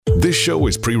This show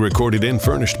is pre-recorded and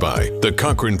furnished by The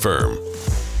Cochran Firm.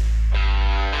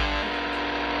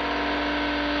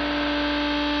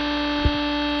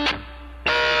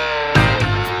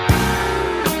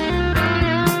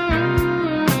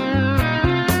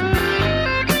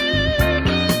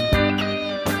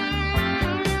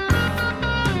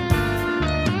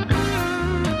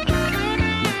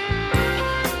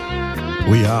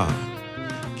 We are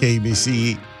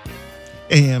KBC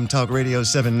AM Talk Radio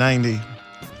 790.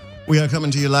 We are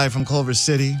coming to you live from Culver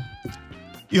City.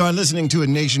 You are listening to A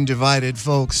Nation Divided,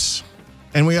 folks.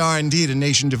 And we are indeed a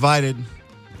nation divided.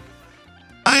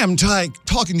 I am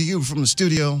talking to you from the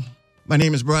studio. My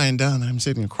name is Brian Dunn. I'm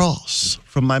sitting across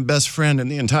from my best friend in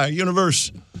the entire universe,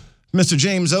 Mr.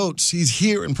 James Oates. He's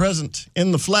here and present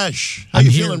in the flesh. How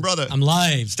you feeling, brother? I'm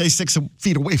live. Stay 6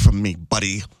 feet away from me,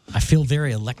 buddy. I feel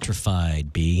very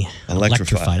electrified, B.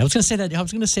 Electrified. I was going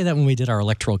to say that when we did our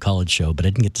electoral college show, but I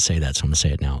didn't get to say that, so I'm going to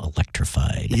say it now.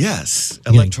 Electrified. Yes,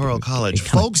 electoral college.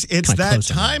 kinda, Folks, it's that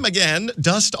time again.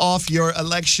 Dust off your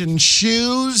election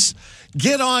shoes.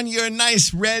 Get on your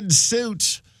nice red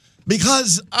suit,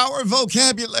 because our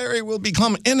vocabulary will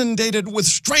become inundated with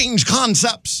strange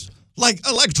concepts like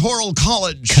electoral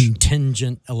college.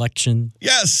 Contingent election.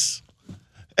 Yes.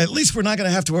 At least we're not going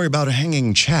to have to worry about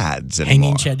hanging chads anymore.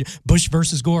 Hanging chad. Bush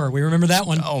versus Gore. We remember that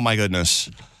one. Oh, my goodness.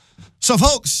 So,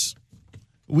 folks,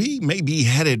 we may be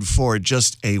headed for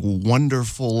just a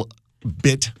wonderful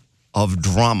bit of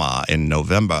drama in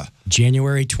November.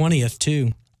 January 20th,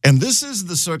 too. And this is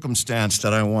the circumstance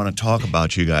that I want to talk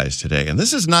about you guys today. And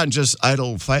this is not just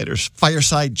idle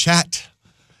fireside chat.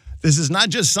 This is not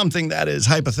just something that is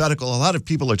hypothetical. A lot of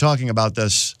people are talking about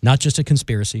this. Not just a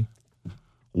conspiracy.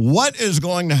 What is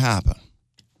going to happen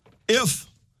if,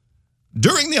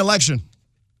 during the election,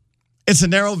 it's a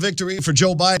narrow victory for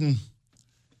Joe Biden,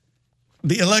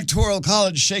 the Electoral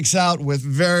College shakes out with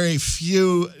very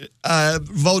few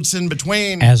votes in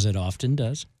between? As it often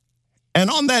does. And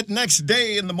on that next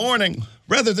day in the morning,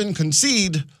 rather than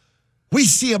concede, we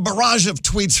see a barrage of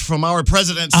tweets from our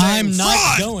president saying, I'm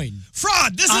not fraud, going.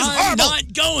 Fraud, this is horrible. I'm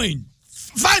not going.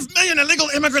 5 million illegal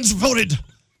immigrants voted.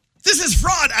 This is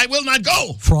fraud. I will not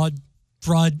go.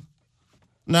 Fraud.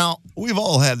 Now, we've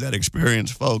all had that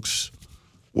experience, folks,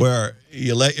 where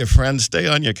you let your friend stay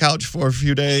on your couch for a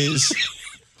few days,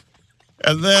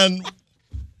 and then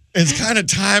it's kind of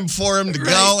time for him to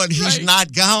go, and he's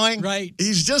not going. Right.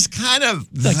 He's just kind of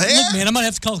Like, there. look, man, I'm going to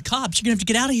have to call the cops. You're going to have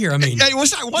to get out of here. I mean, I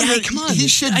was wondering, come on. he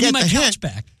should I get need my the couch hint.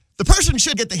 back. The person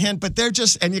should get the hint, but they're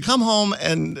just, and you come home,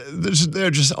 and they're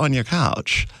just on your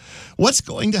couch. What's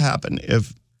going to happen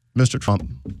if Mr. Trump,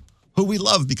 who we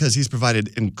love because he's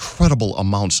provided incredible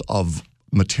amounts of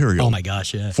material. Oh my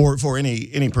gosh, yeah. For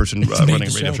any person running a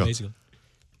radio show. Basically.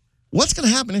 What's going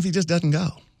to happen if he just doesn't go?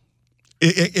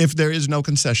 If there is no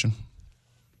concession.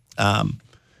 And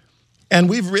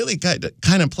we've really kind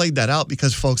of played that out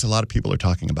because, folks, a lot of people are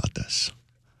talking about this.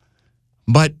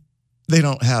 But they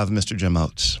don't have Mr. Jim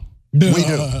Oates. We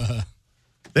do.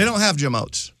 They don't have Jim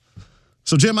Oates.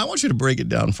 So, Jim, I want you to break it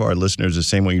down for our listeners the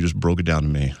same way you just broke it down to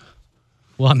me.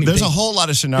 Well, I mean, there's a whole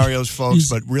lot of scenarios, folks,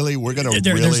 but really we're going to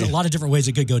There's a lot of different ways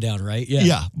it could go down, right? Yeah.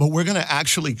 Yeah, but we're going to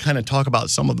actually kind of talk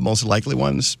about some of the most likely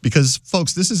ones because,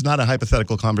 folks, this is not a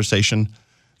hypothetical conversation.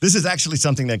 This is actually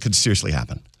something that could seriously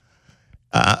happen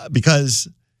because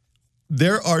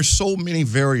there are so many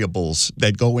variables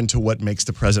that go into what makes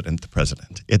the president the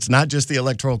president. It's not just the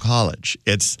Electoral College.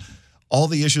 It's all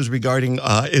the issues regarding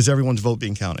is everyone's vote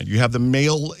being counted. You have the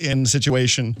mail-in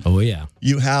situation. Oh, yeah.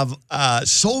 You have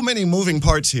so many moving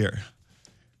parts here.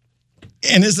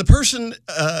 And is the person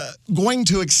going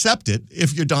to accept it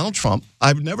if you're Donald Trump?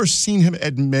 I've never seen him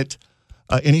admit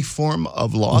any form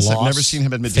of loss. I've never seen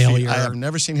him admit failure, defeat. I have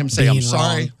never seen him say, I'm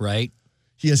sorry. Wrong, right.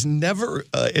 He has never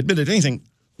admitted anything.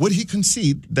 Would he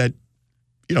concede that,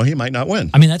 he might not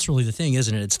win? I mean, that's really the thing,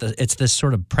 isn't it? It's this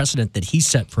sort of precedent that he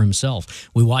set for himself.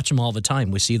 We watch him all the time.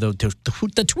 We see the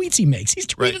tweets he makes. He's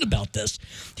tweeted about this.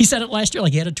 He said it last year.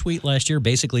 Like, he had a tweet last year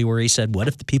basically where he said, what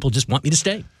if the people just want me to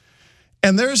stay?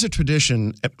 And there is a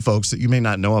tradition, folks, that you may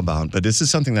not know about, but this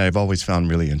is something that I've always found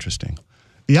really interesting.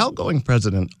 The outgoing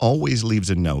president always leaves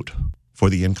a note for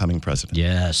the incoming president.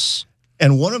 Yes.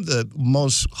 And one of the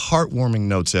most heartwarming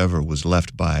notes ever was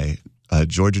left by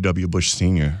George W. Bush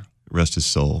Sr., rest his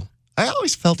soul. I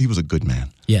always felt he was a good man.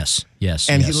 Yes.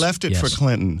 And he left it for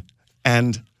Clinton.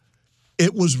 And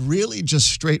it was really just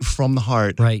straight from the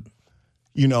heart. Right.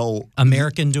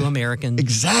 American to American.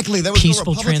 Exactly. That was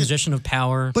peaceful transition of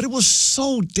power. But it was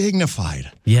so dignified.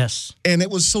 Yes. And it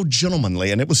was so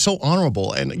gentlemanly and it was so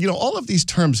honorable. And, all of these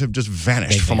terms have just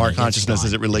vanished from our consciousness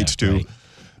as it relates to the Doesn't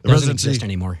presidency. exist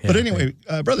anymore. Yeah, but anyway,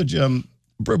 Brother Jim,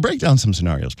 break down some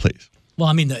scenarios, please. Well,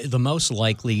 I mean, the most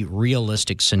likely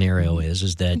realistic scenario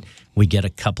is that we get a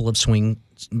couple of swing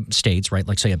states, right?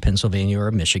 Like, say, a Pennsylvania or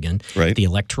a Michigan. Right. The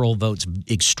electoral vote's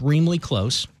extremely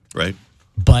close. Right.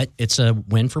 But it's a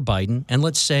win for Biden. And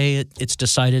let's say it's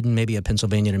decided in maybe a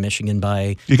Pennsylvania and Michigan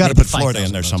by You got to put 5,000 Florida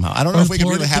in there votes. somehow. I don't know Or if we can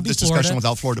Florida, really it have could be this discussion Florida.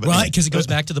 without Florida. But Right, anyway. because it goes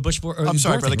back to the Bush. I'm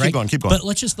sorry, brother. Keep going. But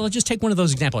let's just take one of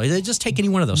those examples. Just take any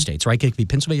one of those states, right? It could be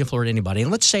Pennsylvania, Florida, anybody.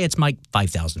 And let's say it's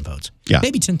 5,000 votes. Yeah.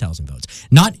 Maybe 10,000 votes.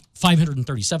 Not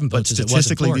 537 But votes as it was in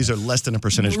statistically, Florida. these are less than a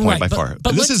percentage point by far.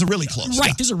 But this is really close. Right,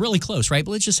 Yeah. this is really close, right?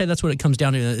 But let's just say that's what it comes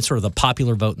down to. It's sort of the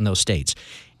popular vote in those states.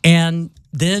 And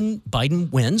then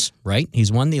Biden wins, right?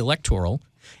 He's won the electoral.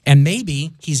 And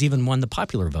maybe he's even won the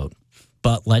popular vote.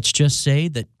 But let's just say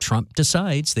that Trump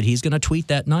decides that he's going to tweet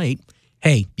that night,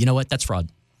 hey, you know what? That's fraud.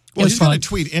 Well, he's going to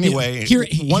tweet anyway.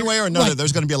 One way or another, right.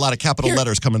 There's going to be a lot of capital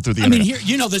letters coming through the internet. I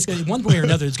mean, there's one way or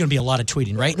another, there's going to be a lot of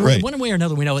tweeting, right? Right. One way or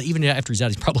another, we know even after he's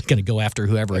out, he's probably going to go after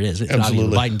whoever it is. It's not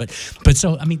even Absolutely. Biden. But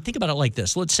so, I mean, think about it like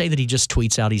this. Let's say that he just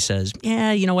tweets out, he says,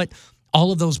 yeah, you know what?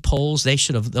 All of those polls,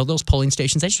 those polling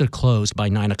stations, they should have closed by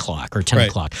 9 o'clock or 10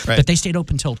 o'clock. Right. But they stayed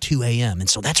open until 2 a.m. And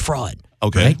so that's fraud.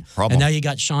 Okay, right? problem. And now you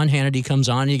got Sean Hannity comes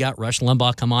on, you got Rush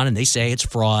Limbaugh come on, and they say it's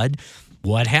fraud.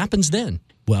 What happens then?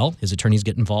 Well, his attorneys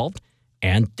get involved,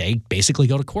 and they basically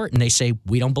go to court, and they say,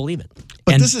 we don't believe it.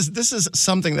 But and this is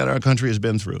something that our country has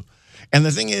been through. And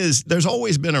the thing is, there's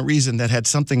always been a reason that had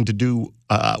something to do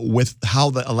with how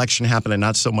the election happened and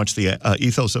not so much the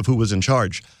ethos of who was in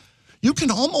charge. You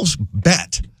can almost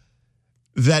bet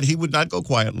that he would not go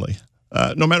quietly,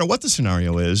 no matter what the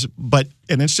scenario is.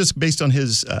 And it's just based on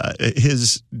his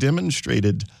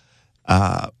demonstrated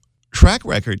track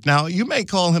record. Now, you may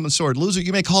call him a sword loser.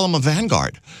 You may call him a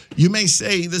vanguard. You may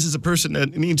say this is a person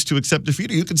that needs to accept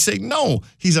defeat. Or you could say, no,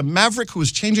 he's a maverick who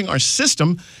is changing our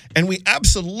system, and we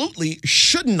absolutely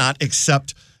should not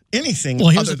accept anything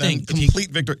other than complete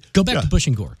victory. Go back to Bush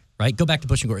and Gore. Right? Go back to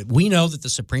Bush and Gore. We know that the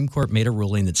Supreme Court made a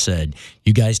ruling that said,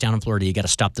 you guys down in Florida, you got to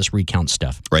stop this recount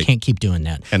stuff. Right. Can't keep doing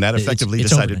that. And that effectively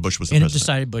decided Bush was the president. And it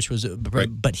decided Bush was.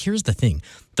 But here's the thing.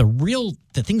 The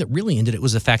thing that really ended it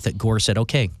was the fact that Gore said,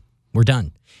 okay, we're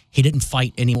done. He didn't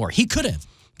fight anymore. He could have.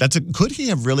 Could he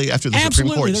have really, after the Supreme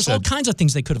Court Absolutely. There's said, all kinds of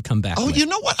things they could have come back with. you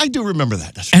know what? I do remember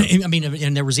that. That's true. And, I mean,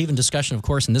 and there was even discussion, of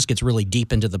course, and this gets really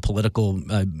deep into the political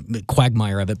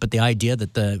quagmire of it, but the idea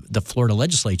that the Florida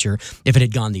legislature, if it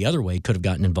had gone the other way, could have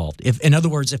gotten involved. In other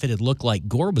words, if it had looked like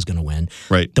Gore was going to win,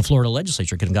 right, the Florida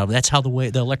legislature could have gotten involved. That's how the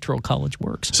Electoral College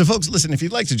works. So, folks, listen, if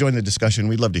you'd like to join the discussion,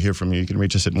 we'd love to hear from you. You can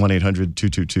reach us at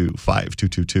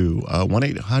 1-800-222-5222,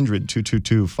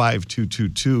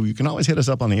 1-800-222-5222. You can always hit us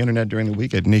up on the internet during the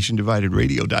week at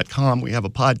nationdividedradio.com. We have a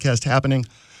podcast happening.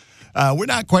 We're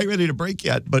not quite ready to break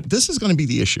yet, but this is going to be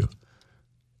the issue.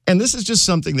 And this is just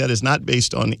something that is not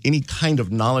based on any kind of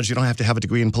knowledge. You don't have to have a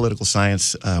degree in political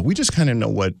science. We just kind of know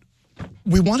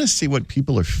we want to see what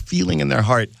people are feeling in their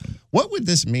heart. What would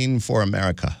this mean for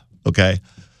America? Okay.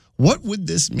 What would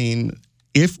this mean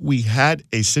if we had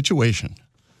a situation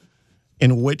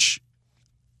in which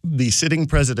the sitting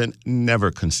president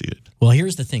never conceded? Well,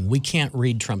 here's the thing. We can't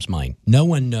read Trump's mind. No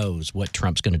one knows what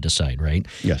Trump's going to decide, right?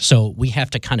 Yes. So we have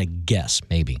to kind of guess,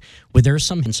 maybe. Well, there are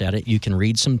some hints at it. You can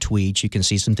read some tweets. You can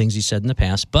see some things he said in the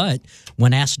past. But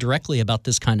when asked directly about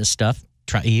this kind of stuff,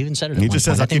 he even said it at one point. He just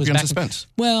says, I'll keep you in suspense.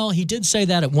 Well, he did say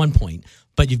that at one point.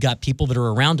 But you've got people that are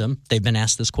around him. They've been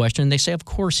asked this question. And they say, of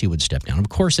course he would step down. Of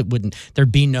course it wouldn't.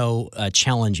 There'd be no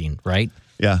challenging, right?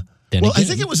 Yeah. Well, I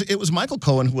think it was Michael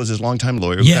Cohen, who was his longtime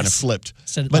lawyer, who kind of flipped.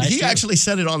 But he actually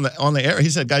said it on the air. He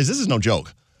said, guys, this is no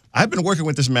joke. I've been working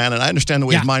with this man, and I understand the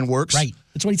way his mind works. Right.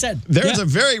 That's what he said. There's a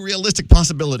very realistic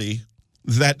possibility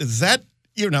that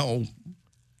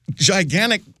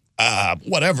gigantic,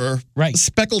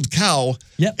 speckled cow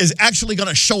is actually going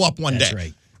to show up one day. That's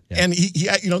right. Yeah. And he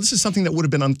this is something that would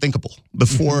have been unthinkable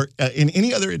before in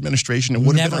any other administration. It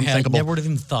would have been unthinkable. Never would have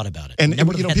even thought about it. And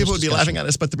people would be laughing at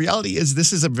us, but the reality is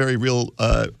this is a very real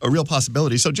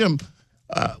possibility. So, Jim,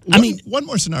 one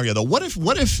more scenario though. What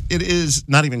if it is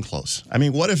not even close? I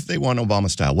mean, what if they won Obama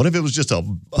style? What if it was just a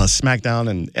smackdown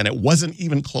and it wasn't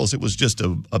even close? It was just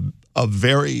a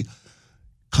very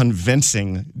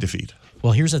convincing defeat.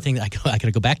 Well, here's the thing. I got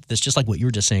to go back to this, just like what you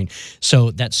were just saying.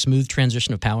 So that smooth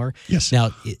transition of power. Yes.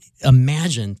 Now,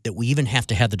 imagine that we even have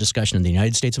to have the discussion in the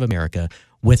United States of America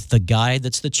with the guy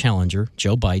that's the challenger,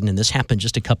 Joe Biden, and this happened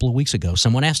just a couple of weeks ago.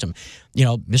 Someone asked him,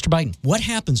 Mr. Biden, what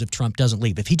happens if Trump doesn't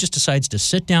leave? If he just decides to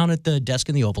sit down at the desk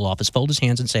in the Oval Office, fold his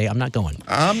hands and say, I'm not going.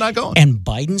 I'm not going. And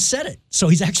Biden said it. So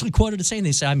he's actually quoted as saying,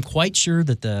 they said, I'm quite sure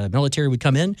that the military would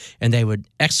come in and they would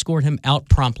escort him out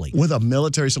promptly. With a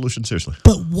military solution, seriously.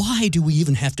 But why do we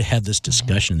even have to have this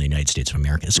discussion in the United States of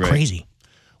America? It's crazy.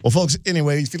 Well, folks,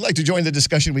 anyway, if you'd like to join the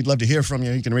discussion, we'd love to hear from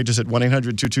you. You can reach us at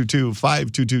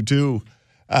 1-800-222-5222.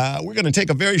 We're going to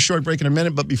take a very short break in a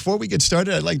minute, but before we get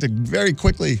started, I'd like to very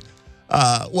quickly,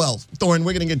 Thorne,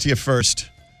 we're going to get to you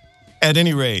first. At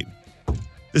any rate,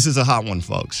 this is a hot one,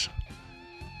 folks.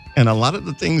 And a lot of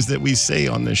the things that we say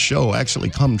on this show actually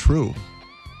come true.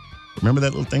 Remember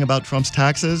that little thing about Trump's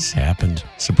taxes? Happened.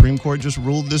 Supreme Court just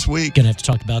ruled this week. Going to have to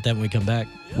talk about that when we come back.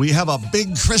 We have a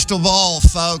big crystal ball,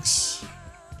 folks.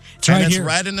 It's right and here. It's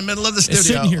right in the middle of the studio. It's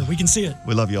sitting here. We can see it.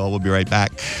 We love you all. We'll be right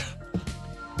back.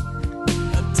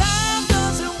 Time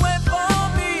doesn't wait for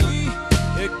me.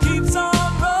 It keeps on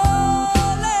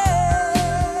rolling.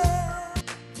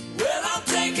 Well, I'm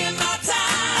taking my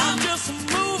time. I'm just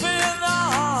moving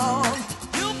on.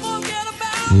 You forget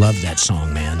about Love that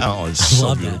song, man. Oh, it's so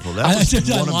love beautiful. That was one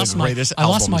of the greatest I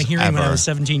lost my albums hearing when I ever. was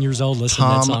 17 years old listening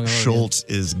to that song. Tom Schultz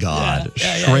is God.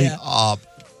 Yeah, Straight up.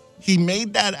 He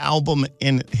made that album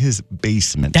in his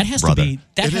basement. That has brother. to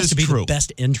be true. the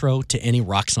best intro to any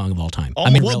rock song of all time.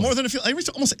 More than a few.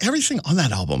 Almost everything on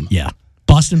that album. Yeah.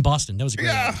 Boston. That was a great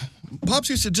album.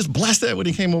 Pops used to just blast that when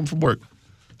he came home from work.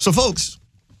 So, folks,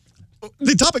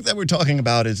 the topic that we're talking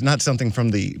about is not something from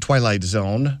the Twilight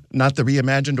Zone, not the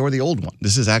reimagined or the old one.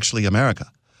 This is actually America.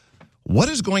 What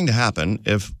is going to happen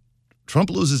if Trump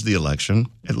loses the election,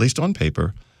 at least on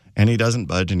paper, and he doesn't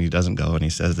budge and he doesn't go and he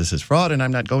says this is fraud and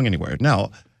I'm not going anywhere?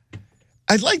 Now,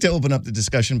 I'd like to open up the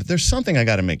discussion, but there's something I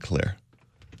got to make clear.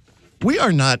 We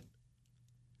are not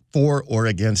for or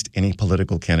against any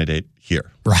political candidate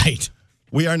here. Right.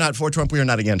 We are not for Trump. We are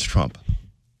not against Trump.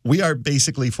 We are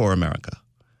basically for America.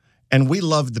 And we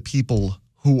love the people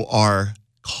who are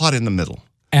caught in the middle.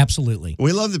 Absolutely.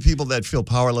 We love the people that feel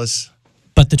powerless.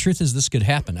 But the truth is this could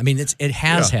happen. I mean, it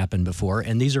has happened before,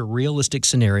 and these are realistic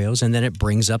scenarios, and then it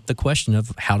brings up the question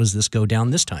of how does this go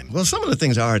down this time? Well, some of the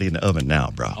things are already in the oven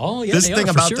now, bro. Oh, yeah, this they thing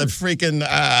are, for about sure. the freaking,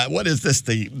 what is this,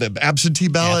 the absentee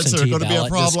ballots are going to be a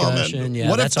problem? Discussion,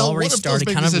 And that's already started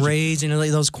kind of raising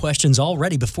those questions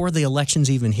already before the election's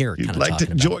even here. You'd kind like of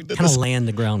to join the kind of laying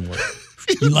the groundwork.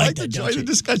 If you'd like to join the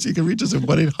discussion, you can reach us at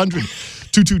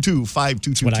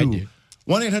 1-800-222-5222. What I do.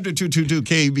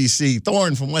 1-800-222-KBC.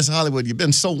 Thorne from West Hollywood, you've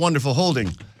been so wonderful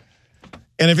holding.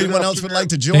 And if anyone else would like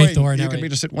to join, Thorne, you can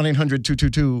reach us at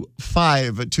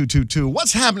 1-800-222-5222.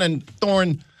 What's happening,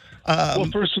 Thorne? Well,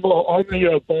 first of all, I'm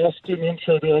the Boston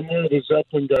intro down there, the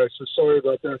Zeppelin guy, so sorry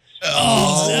about that.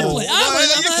 Zeppelin.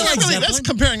 That's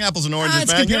comparing apples and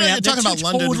oranges, man. You're talking about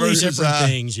London totally versus... different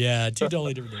things, two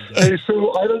totally different things. Hey,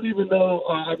 so I don't even know,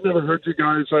 I've never heard you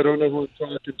guys, I don't know who I'm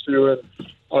talking to, and,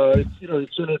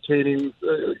 it's entertaining,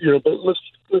 but let's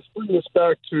bring this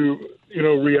back to,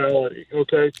 reality,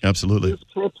 okay? Absolutely. If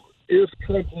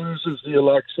Trump loses the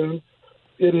election,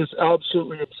 it is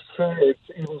absolutely absurd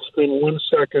to even spend 1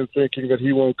 second thinking that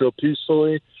he won't go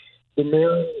peacefully. The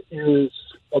man is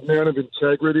a man of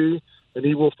integrity, and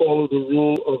he will follow the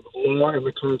rule of law and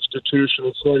the Constitution.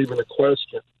 It's not even a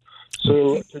question.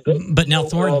 So, but now,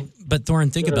 Thorne,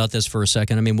 think about this for a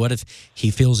second. I mean, what if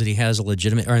he feels that he has a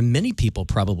legitimate, or many people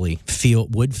probably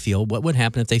would feel, what would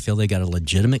happen if they feel they got a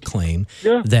legitimate claim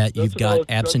that you've got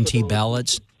absentee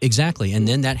ballots? Exactly. And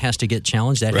then that has to get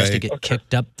challenged. That has to get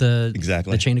kicked up the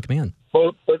chain of command.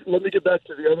 Well, but let me get back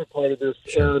to the other part of this.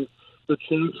 Sure. And the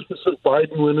chances of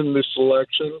Biden winning this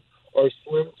election are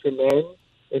slim to none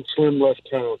and slim left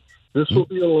town. This will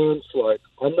be a landslide.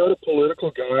 I'm not a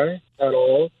political guy at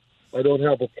all. I don't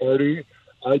have a party.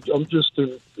 I'm just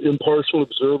an impartial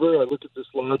observer. I look at this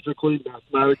logically,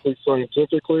 mathematically,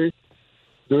 scientifically.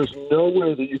 There's no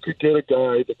way that you could get a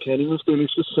guy that can't even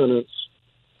finish a sentence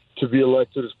to be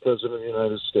elected as president of the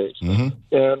United States. Mm-hmm.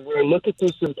 And when I look at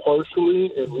this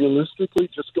impartially and realistically,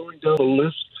 just going down a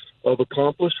list of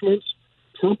accomplishments,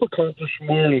 Trump accomplished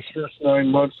more in his first 9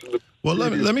 months. Well,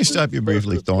 let me stop you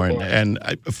briefly, Thorne. And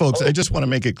folks, I just want to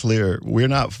make it clear, we're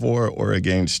not for or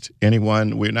against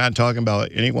anyone. We're not talking about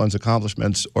anyone's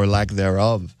accomplishments or lack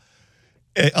thereof.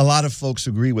 A lot of folks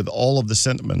agree with all of the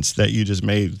sentiments that you just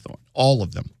made, Thorne, all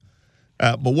of them.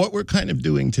 But what we're kind of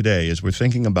doing today is we're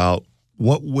thinking about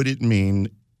what would it mean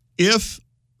if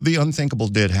the unthinkable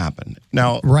did happen.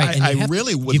 Now, Right, and I you have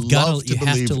really to- would you've gotta- love to you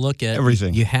believe have to look at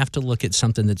everything. You have to look at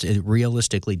something that's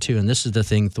realistically too, and this is the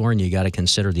thing, Thorne. You got to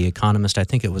consider The Economist. I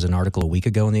think it was an article a week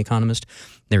ago in The Economist.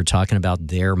 They were talking about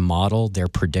their model, their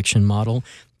prediction model.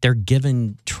 They're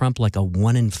giving Trump like a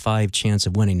 1 in 5 chance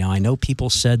of winning. Now, I know people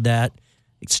said that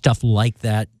stuff like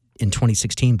that in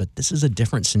 2016, but this is a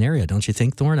different scenario, don't you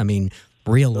think, Thorne? I mean,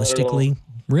 realistically,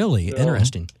 really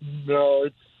interesting. No,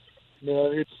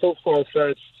 it's so far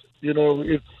fetched.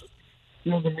 The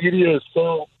media is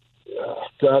so,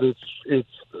 God, it's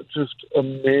just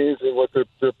amazing what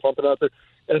they're pumping out there.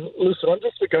 And listen, I'm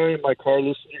just a guy in my car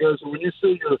listening to you guys. And when you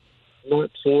say you're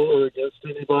not for or against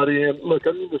anybody, and look,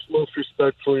 I mean this most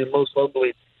respectfully and most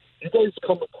humbly, you guys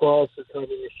come across as having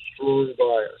a strong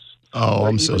bias. Oh,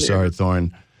 I'm so sorry,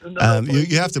 Thorne.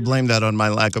 You have to blame that on my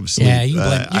lack of sleep. Yeah, you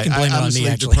can blame it I'm on me, sleep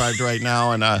actually. deprived right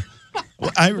now, and I'm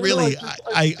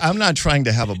not trying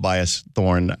to have a bias,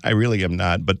 Thorne. I really am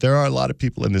not. But there are a lot of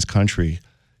people in this country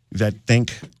that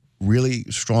think really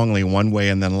strongly one way,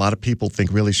 and then a lot of people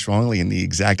think really strongly in the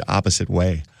exact opposite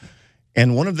way.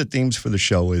 And one of the themes for the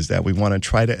show is that we want to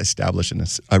try to establish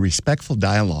a respectful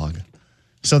dialogue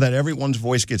so that everyone's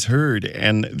voice gets heard.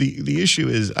 And the issue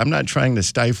is, I'm not trying to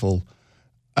stifle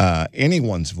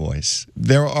anyone's voice.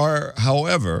 There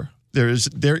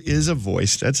is a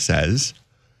voice that says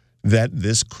that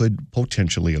this could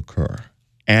potentially occur.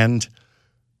 And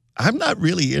I'm not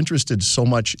really interested so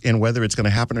much in whether it's going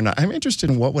to happen or not. I'm interested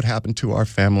in what would happen to our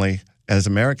family as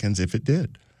Americans if it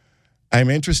did. I'm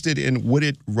interested in, would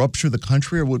it rupture the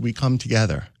country or would we come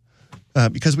together?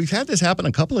 Because we've had this happen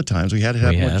a couple of times. We had it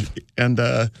happen. And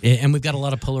we've got a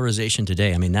lot of polarization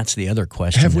today. I mean, that's the other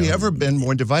question. Have we ever been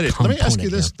more divided? Let me ask you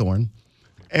this, Thorne.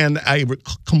 And I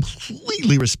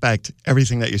completely respect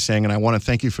everything that you're saying, and I want to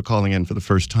thank you for calling in for the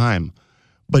first time.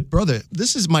 But, brother,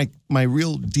 this is my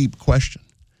real deep question.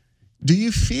 Do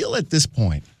you feel at this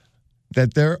point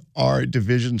that there are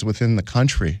divisions within the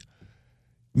country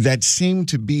that seem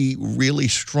to be really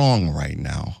strong right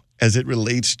now as it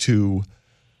relates to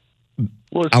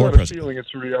Well, it's our not president? a feeling;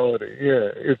 it's a reality. Yeah,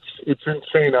 it's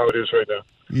insane how it is right now.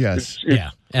 Yes.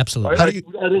 Yeah, absolutely. I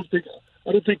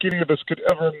don't think any of us could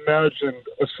ever imagine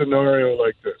a scenario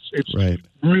like this. It's Right.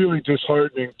 really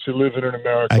disheartening to live in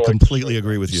America. I like completely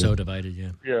agree with you. So divided,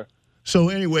 yeah. Yeah. So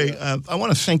anyway, I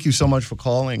want to thank you so much for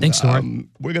calling. Thanks, Thorne.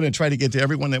 We're going to try to get to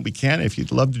everyone that we can. If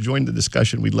you'd love to join the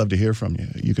discussion, we'd love to hear from you.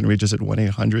 You can reach us at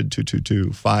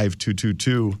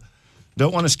 1-800-222-5222.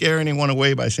 Don't want to scare anyone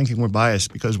away by thinking we're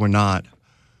biased, because we're not.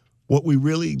 What we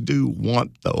really do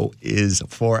want, though, is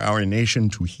for our nation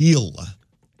to heal.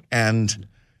 And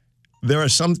there are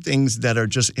some things that are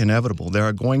just inevitable. There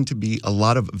are going to be a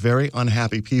lot of very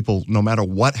unhappy people no matter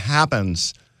what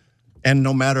happens and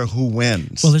no matter who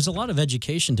wins. Well, there's a lot of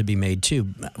education to be made,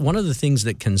 too. One of the things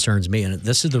that concerns me, and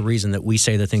this is the reason that we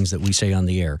say the things that we say on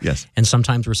the air. Yes. And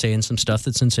sometimes we're saying some stuff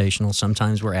that's sensational.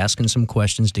 Sometimes we're asking some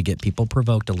questions to get people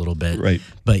provoked a little bit. Right.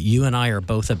 But you and I are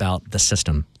both about the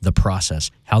system, the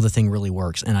process, how the thing really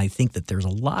works. And I think that there's a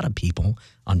lot of people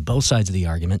on both sides of the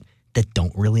argument that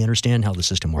don't really understand how the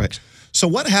system works. Right. So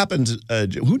what happens,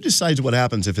 who decides what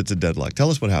happens if it's a deadlock? Tell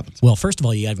us what happens. Well, first of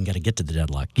all, you haven't got to get to the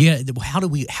deadlock. Yeah,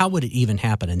 how would it even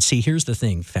happen? And see, here's the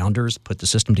thing. Founders put the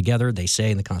system together. They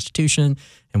say in the Constitution,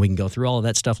 and we can go through all of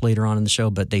that stuff later on in the show,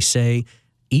 but they say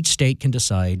each state can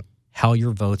decide how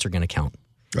your votes are going to count.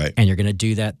 Right. And you're going to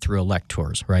do that through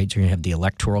electors, right? So you're going to have the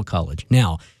Electoral College.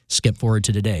 Now, skip forward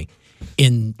to today.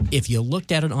 If you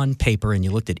looked at it on paper and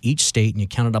you looked at each state and you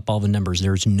counted up all the numbers,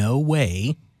 there's no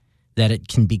way that it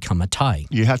can become a tie.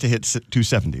 You have to hit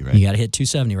 270, right? You got to hit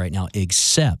 270 right now,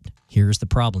 except here's the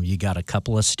problem. You got a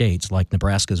couple of states, like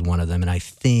Nebraska is one of them, and I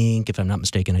think, if I'm not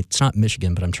mistaken, it's not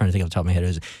Michigan, but I'm trying to think off the top of my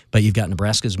head. But you've got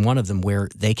Nebraska is one of them where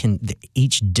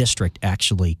each district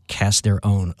actually casts their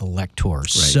own electors. Right.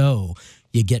 So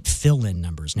you get fill-in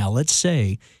numbers. Now, let's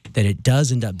say that it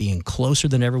does end up being closer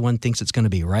than everyone thinks it's going to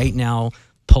be. Right now,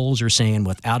 polls are saying,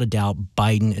 without a doubt,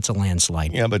 Biden, it's a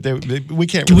landslide. Yeah, but we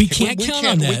can't. We can't count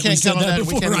on that. We can't count on that.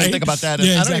 We can't even think about that. Yeah,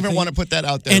 I exactly. don't even want to put that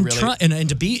out there. And really. Trump, and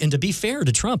to be fair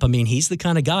to Trump, I mean, he's the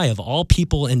kind of guy of all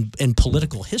people in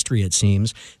political history, it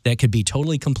seems, that could be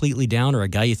totally completely down, or a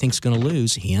guy you think's going to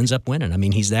lose. He ends up winning. I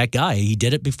mean, he's that guy. He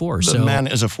did it before. The so man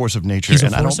is a force of nature, he's a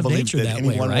and force I don't of believe nature that that way,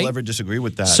 anyone right? will ever disagree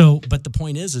with that. So, but the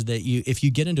point is that if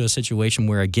you get into a situation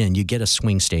where, again, you get a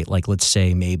swing state, like let's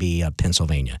say maybe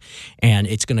Pennsylvania, and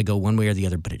it's going to go one way or the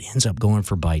other, but it ends up going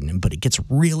for Biden, but it gets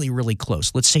really, really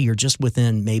close. Let's say you're just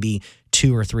within maybe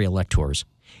 2 or 3 electors.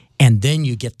 And then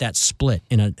you get that split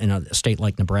in a state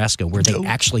like Nebraska where they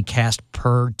actually cast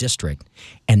per district,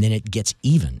 and then it gets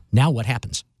even. Now what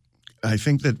happens? I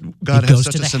think that God has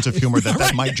such a sense of humor that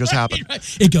that might just happen.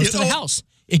 Right. It goes to the House.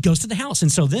 It goes to the House.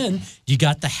 And so then you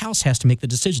got the House has to make the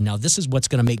decision. Now, this is what's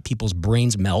going to make people's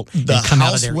brains melt and come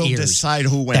out of their ears. The House will decide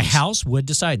who wins. The House would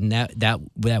decide. And that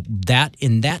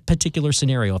in that particular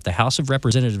scenario, if the House of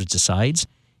Representatives decides,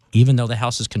 even though the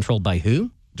House is controlled by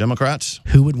who? Democrats.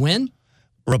 Who would win?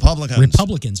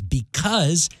 Republicans.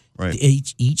 Because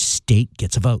each state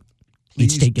gets a vote.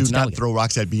 Please do not throw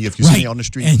rocks at me if you see me on the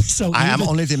street. And so I am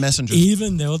only the messenger.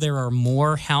 Even though there are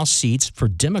more House seats for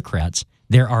Democrats,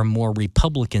 there are more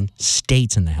Republican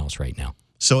states in the House right now.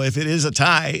 So if it is a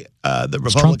tie, the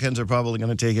Republicans are probably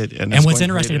going to take it. And what's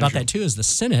interesting about that, too, is the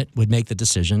Senate would make the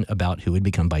decision about who would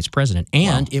become vice president.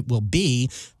 And it will be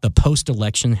the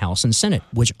post-election House and Senate,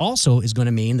 which also is going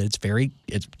to mean that it's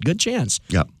a good chance.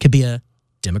 Could be a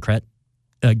Democratic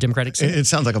Senate. It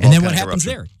sounds like a volcanic eruption. And then what happens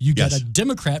there? You get a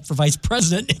Democrat for vice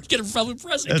president, and you get a Republican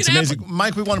president. That's amazing.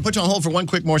 Mike, we want to put you on hold for one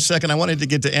quick more second. I wanted to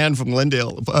get to Ann from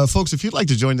Glendale. Folks, if you'd like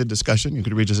to join the discussion, you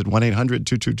could reach us at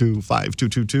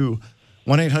 1-800-222-5222.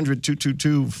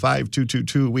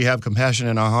 1-800-222-5222. We have compassion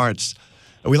in our hearts.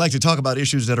 We like to talk about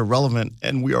issues that are relevant,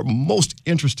 and we are most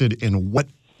interested in what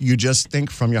you just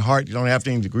think from your heart. You don't have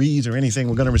any degrees or anything.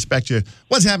 We're going to respect you.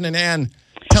 What's happening, Ann?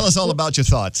 Tell us all about your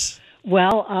thoughts.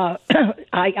 Well,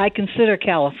 I consider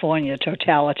California a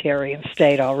totalitarian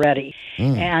state already.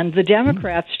 And the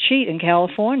Democrats cheat in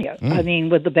California, I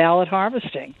mean, with the ballot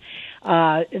harvesting.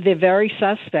 They're very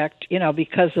suspect,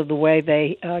 because of the way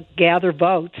they gather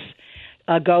votes,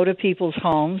 go to people's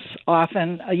homes.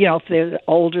 Often, if they're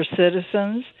older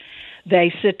citizens,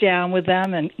 they sit down with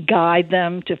them and guide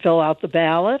them to fill out the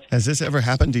ballot. Has this ever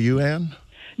happened to you, Ann?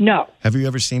 No. Have you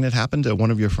ever seen it happen to one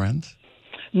of your friends?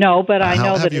 No, but I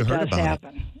know that it does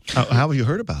happen. How have you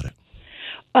heard about it?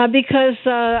 Because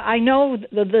I know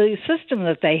the system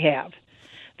that they have,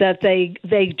 that they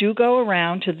do go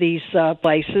around to these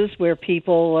places where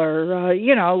people are,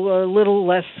 a little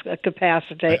less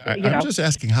capacitated. I'm just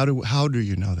asking, how do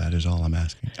you know that is all I'm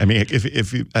asking. I mean,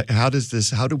 if you, how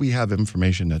do we have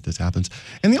information that this happens?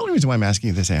 And the only reason why I'm asking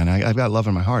you this, Ann, I've got love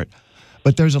in my heart,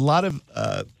 but there's a lot of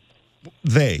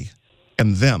they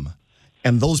and them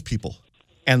and those people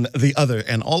and the other,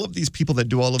 and all of these people that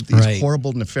do all of these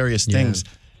horrible, nefarious things.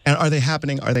 And are they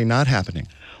happening? Are they not happening?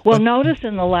 Well, notice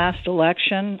in the last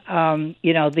election,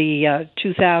 the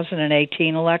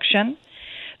 2018 election,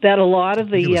 that a lot of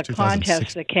the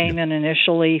contests that came in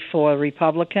initially for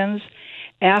Republicans,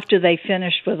 after they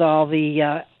finished with all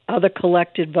the other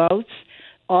collected votes,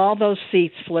 all those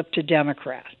seats flipped to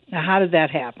Democrat. Now, how did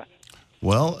that happen?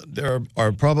 Well, there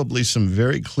are probably some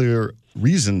very clear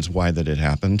reasons why that it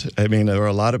happened. I mean, there were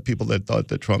a lot of people that thought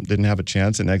that Trump didn't have a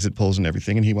chance in exit polls and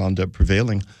everything, and he wound up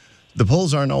prevailing. The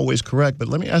polls aren't always correct, but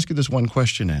let me ask you this one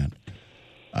question, Ann.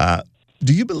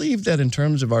 Do you believe that in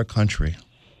terms of our country,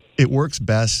 it works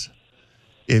best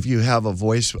if you have a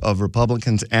voice of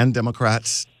Republicans and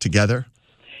Democrats together?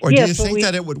 Or do you think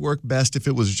that it would work best if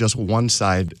it was just one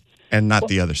side and not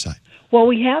the other side? Well,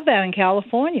 we have that in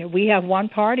California. We have one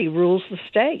party rules the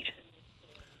state.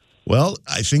 Well,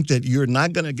 I think that you're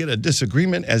not going to get a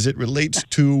disagreement as it relates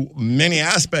to many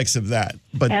aspects of that.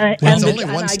 But there's only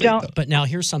one state. But now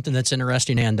here's something that's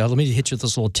interesting, and let me hit you with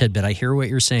this little tidbit. I hear what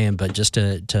you're saying, but just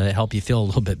to help you feel a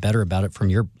little bit better about it from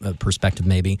your perspective,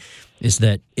 maybe, is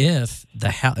that if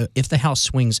the House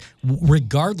swings,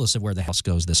 regardless of where the House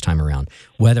goes this time around,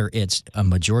 whether it's a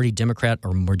majority Democrat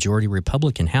or majority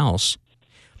Republican House,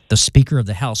 the Speaker of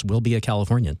the House will be a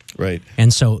Californian. Right.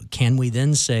 And so can we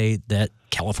then say that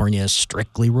California is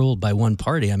strictly ruled by one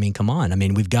party? I mean, come on. I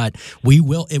mean,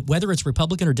 whether it's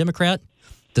Republican or Democrat,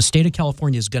 the state of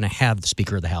California is going to have the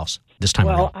Speaker of the House this time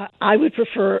around. Well, I would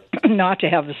prefer not to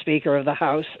have the Speaker of the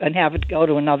House and have it go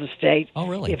to another state. Oh,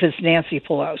 really? If it's Nancy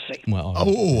Pelosi. Well,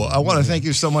 I want to thank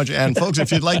you so much. And folks,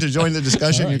 if you'd like to join the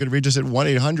discussion, you can reach us at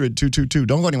 1-800-222.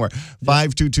 Don't go anywhere.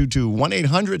 5222.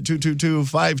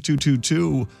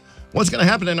 1-800-222-5222. What's going to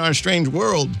happen in our strange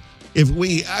world if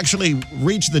we actually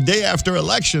reach the day after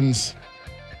elections,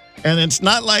 and it's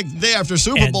not like day after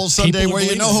Super Bowl Sunday where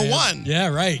you know who won? Yeah,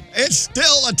 right. It's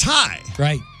still a tie.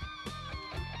 Right.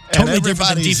 Totally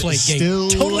different than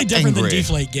Deflategate. Totally different than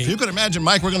Deflategate. If you could imagine,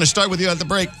 Mike, we're going to start with you at the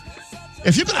break.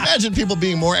 If you could imagine people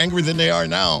being more angry than they are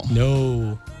now.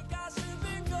 No.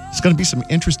 It's going to be some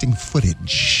interesting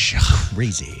footage.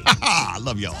 Crazy. I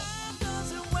love y'all.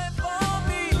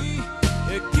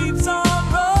 Keeps on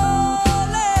rolling.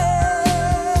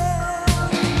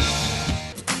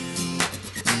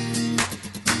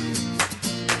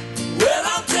 Well,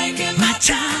 I'm taking my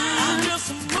time. I'm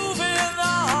just moving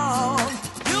on.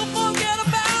 You forget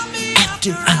about me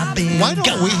after I've been Why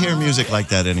don't we hear music like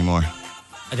that anymore?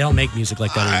 They don't make music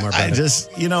like that anymore, I brother. just,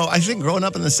 I think growing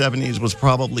up in the 70s was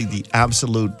probably the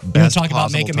absolute best. You want to talk about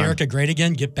possible Make time. America Great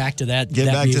Again? Get back to that. Get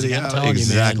that back music. to I'm the telling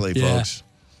exactly, you, man. folks.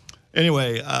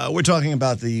 Anyway, we're talking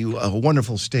about the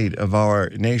wonderful state of our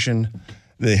nation,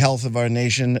 the health of our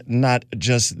nation, not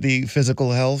just the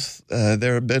physical health.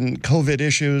 There have been COVID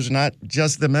issues, not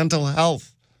just the mental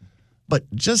health, but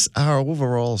just our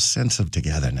overall sense of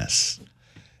togetherness.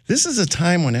 This is a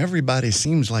time when everybody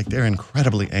seems like they're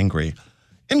incredibly angry,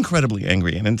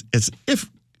 and it's if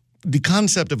the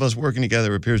concept of us working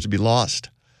together appears to be lost.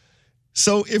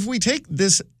 So if we take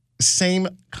this same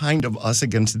kind of us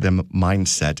against them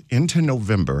mindset into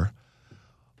November,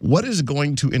 what is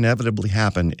going to inevitably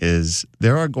happen is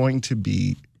there are going to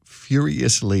be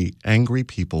furiously angry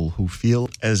people who feel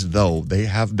as though they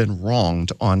have been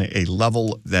wronged on a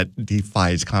level that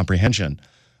defies comprehension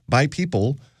by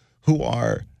people who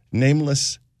are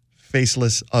nameless,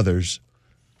 faceless others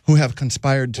who have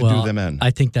conspired to do them in.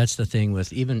 I think that's the thing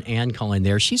with even Ann calling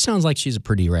there. She sounds like she's a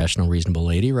pretty rational, reasonable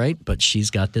lady, right? But she's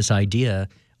got this idea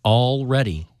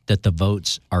already that the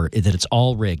votes that it's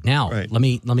all rigged. Now, Right. let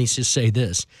me just say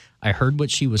this. I heard what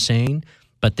she was saying,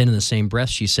 but then in the same breath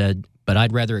she said, but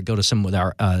I'd rather it go to some with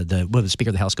the Speaker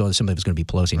of the House go to somebody who's going to be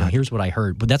Pelosi. Now, here's what I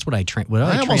heard. But that's what I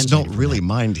almost don't translated really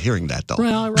mind hearing that, though.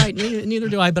 Well, right. Neither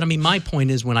do I. But I mean, my point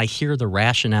is when I hear the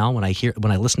rationale, when I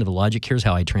listen to the logic, here's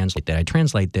how I translate that. I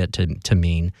translate that to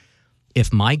mean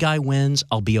if my guy wins,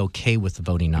 I'll be okay with the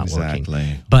voting not working.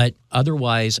 Exactly. But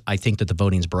otherwise, I think that the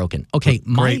voting's broken. Okay,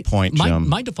 Great point, Jim.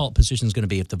 My default position is going to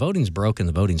be if the voting's broken,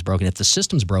 the voting's broken. If the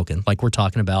system's broken, like we're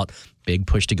talking about, big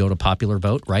push to go to popular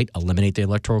vote, right? Eliminate the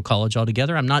Electoral College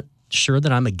altogether. I'm not sure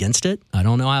that I'm against it. I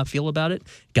don't know how I feel about it.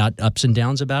 Got ups and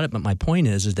downs about it. But my point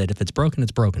is that if it's broken,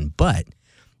 it's broken. But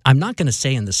I'm not going to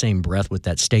say in the same breath with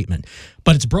that statement,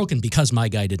 but it's broken because my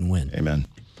guy didn't win. Amen.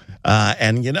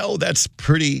 And that's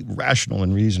pretty rational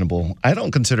and reasonable. I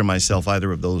don't consider myself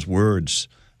either of those words.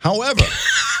 However,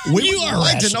 we You would are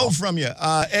like rational. to know from you.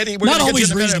 Eddie, we're Not going to always get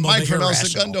to the reasonable, Mike but from you're El rational.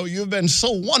 Segundo. You've been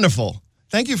so wonderful.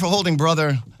 Thank you for holding,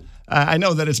 brother. I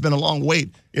know that it's been a long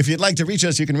wait. If you'd like to reach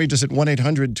us, you can reach us at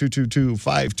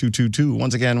 1-800-222-5222.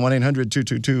 Once again,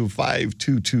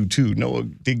 1-800-222-5222. No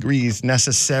degrees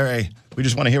necessary. We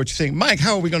just want to hear what you think. Mike,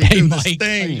 how are we going to Hey, do Mike, this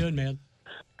thing? how you doing, man?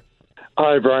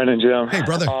 Hi, Brian and Jim. Hey,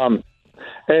 brother.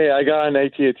 Hey, I got an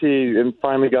AT&T and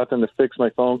finally got them to fix my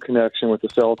phone connection with the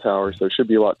cell tower, so it should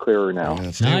be a lot clearer now.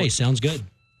 Nice, sounds good.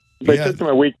 They took them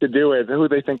a week to do it. Who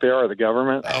do they think they are, the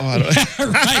government?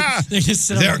 Right. They just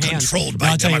sit on They're their hands. controlled But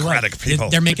by I'll tell you what, democratic people.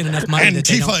 They're making enough money that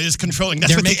they Antifa don't, is controlling.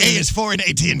 That's they're what the making- A is for in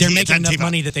AT&T. they're It's making enough Antifa.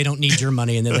 money that they don't need your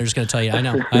money, and then they're just going to tell you, I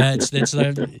know. It's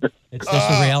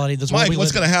the reality. That's what Mike, we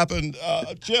what's live going to happen?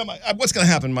 Jim, what's going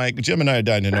to happen, Mike? Jim and I are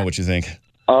dying to know what you think.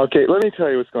 Okay, let me tell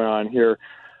you what's going on here.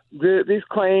 These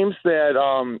claims that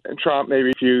Trump may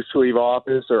refuse to leave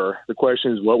office, or the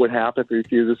question is what would happen if he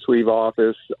refuses to leave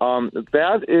office,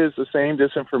 that is the same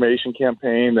disinformation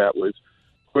campaign that was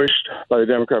pushed by the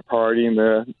Democrat Party and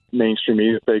the mainstream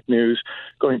media, fake news,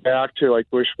 going back to like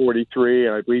Bush 43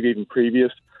 and I believe even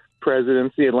previous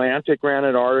presidents. The Atlantic ran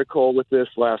an article with this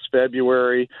last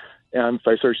February, and if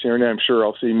I search the internet, I'm sure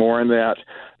I'll see more on that.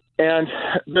 And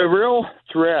the real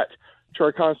threat to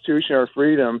our Constitution, our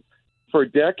freedom, for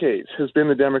decades has been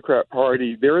the Democrat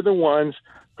Party. They're the ones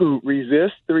who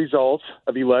resist the results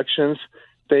of elections.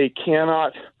 They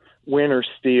cannot win or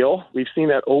steal. We've seen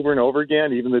that over and over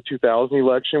again, even the 2000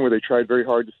 election where they tried very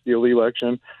hard to steal the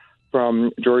election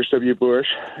from George W. Bush,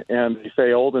 and they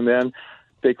failed. And then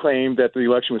they claimed that the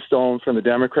election was stolen from the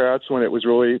Democrats when it was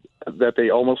really that they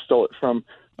almost stole it from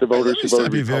the voters who voted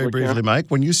Let me stop you very Republican. briefly, Mike.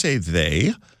 When you say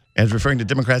they, as referring to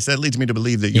Democrats, that leads me to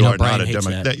believe that You you know, are Brian not a hates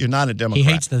Democrat. that. That you're not a Democrat.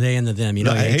 He hates the they and the them. You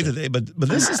know, No, he I hates hate it. the they, but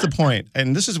this is the point,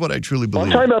 and this is what I truly I'm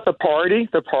believe. talking about the party.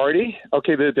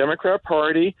 Okay, the Democrat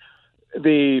Party,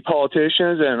 the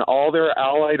politicians, and all their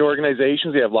allied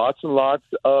organizations. They have lots and lots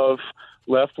of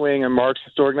left-wing and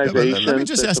Marxist organizations. let me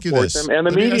just that ask you support this. them. And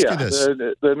the Let me ask media, you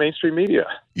this. the mainstream media.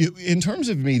 In terms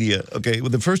of media, okay, well,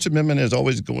 the First Amendment is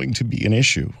always going to be an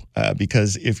issue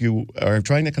because if you are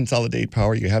trying to consolidate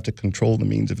power, you have to control the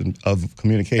means of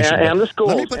communication. And the schools.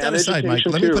 Let me put that and aside, Mike.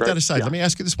 education Let me too, put that right? aside. Yeah. Let me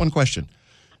ask you this one question.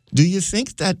 Do you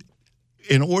think that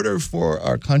in order for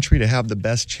our country to have the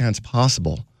best chance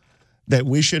possible, that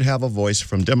we should have a voice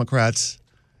from Democrats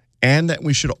and that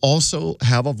we should also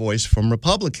have a voice from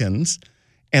Republicans,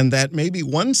 and that maybe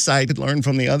one side could learn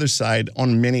from the other side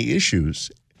on many issues,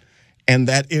 and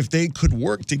that if they could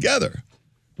work together,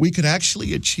 we could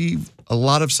actually achieve a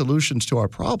lot of solutions to our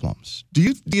problems? Do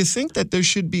you think that there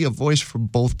should be a voice for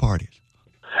both parties?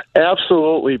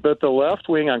 Absolutely, but the left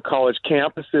wing on college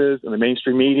campuses and the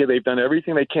mainstream media, they've done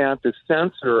everything they can to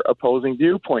censor opposing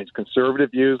viewpoints,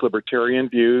 conservative views, libertarian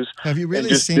views. Have you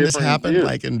really seen this happen, views.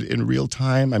 like in real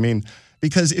time? I mean,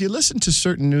 because if you listen to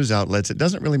certain news outlets, it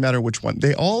doesn't really matter which one.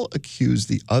 They all accuse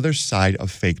the other side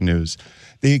of fake news.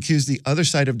 They accuse the other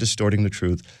side of distorting the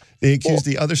truth. They accuse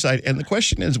the other side. And the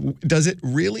question is, does it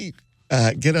really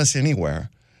get us anywhere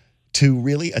to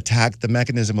really attack the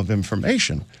mechanism of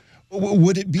information?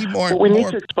 Would it be more... We need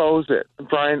to expose it,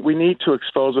 Brian. We need to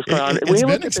expose what's going on. When you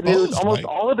look at the news, almost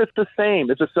all of it's the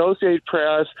same. It's Associated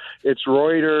Press, it's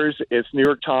Reuters, it's New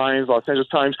York Times, Los Angeles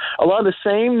Times. A lot of the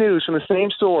same news from the same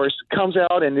source comes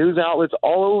out in news outlets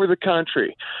all over the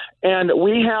country. And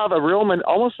we have a real,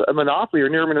 almost a monopoly or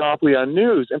near monopoly on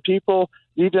news. And people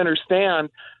need to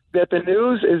understand that the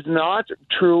news is not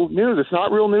true news. It's not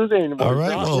real news anymore. All right.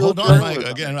 Well, hold on, Mike.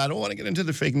 Again, I don't want to get into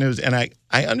the fake news. And I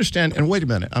understand. And wait a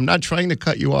minute. I'm not trying to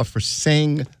cut you off for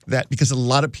saying that because a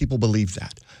lot of people believe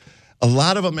that. A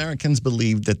lot of Americans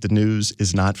believe that the news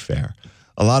is not fair.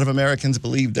 A lot of Americans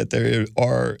believe that there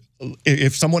are,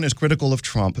 if someone is critical of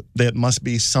Trump, there must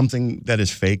be something that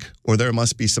is fake or there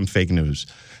must be some fake news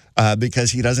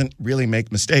because he doesn't really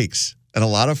make mistakes. And a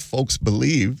lot of folks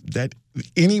believe that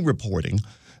any reporting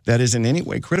that is in any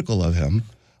way critical of him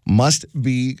must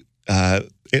be,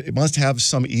 it must have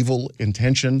some evil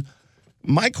intention.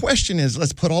 My question is,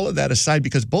 let's put all of that aside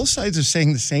because both sides are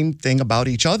saying the same thing about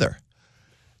each other.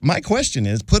 My question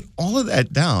is, put all of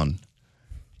that down.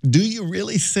 Do you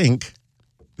really think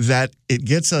that it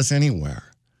gets us anywhere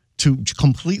to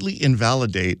completely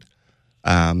invalidate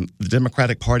the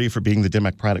Democratic Party for being the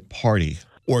Democratic Party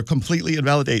or completely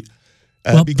invalidate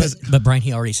because but Brian,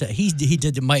 he already said he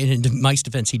did. In Mike's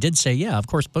defense, he did say, yeah, of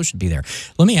course, Bush should be there.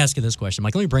 Let me ask you this question,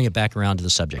 Mike. Let me bring it back around to the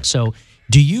subject. So,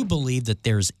 do you believe that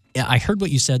there's? I heard what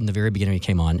you said in the very beginning when you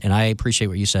came on, and I appreciate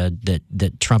what you said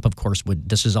that Trump, of course, would.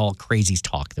 This is all crazy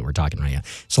talk that we're talking right now.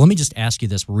 So, let me just ask you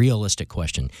this realistic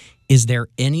question: is there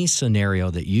any scenario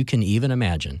that you can even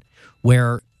imagine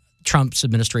where Trump's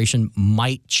administration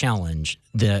might challenge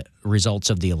the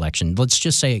results of the election? Let's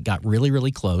just say it got really,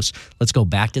 really close. Let's go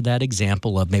back to that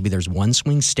example of maybe there's one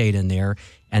swing state in there,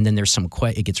 and then there's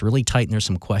it gets really tight, and there's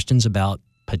some questions about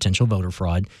potential voter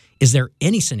fraud. Is there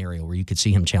any scenario where you could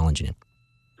see him challenging it?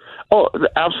 Oh,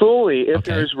 absolutely. If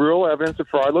there's real evidence of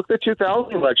fraud, look at the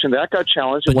 2000 election. That got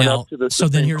challenged and went up to the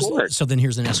Supreme Court. So then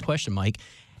here's the next question, Mike.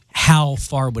 How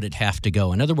far would it have to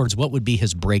go? In other words, what would be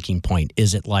his breaking point?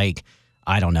 Is it like,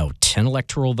 I don't know, 10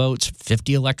 electoral votes,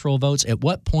 50 electoral votes? At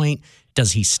what point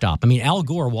does he stop? I mean, Al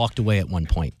Gore walked away at one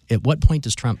point. At what point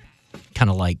does Trump kind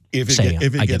of like if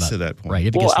it gets to that point?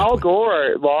 Right. Well, Al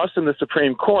Gore lost in the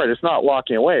Supreme Court. It's not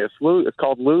walking away. It's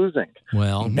called losing.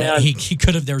 Well, he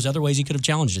could have. There's other ways he could have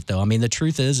challenged it, though. I mean, the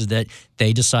truth is that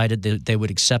they decided that they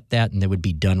would accept that and they would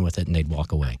be done with it and they'd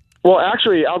walk away. Well,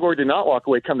 actually, Al Gore did not walk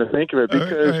away, come to think of it,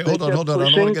 because... All right, hold on.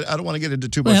 I don't want to get into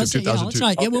too much of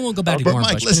 2002. We won't go back to Gore. But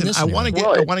Mike, listen, I want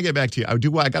to get back to you.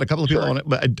 I got a couple of people on it,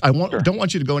 but I don't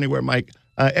want you to go anywhere, Mike.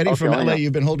 Eddie from LA,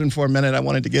 you've been holding for a minute. I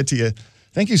wanted to get to you.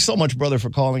 Thank you so much, brother, for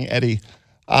calling, Eddie.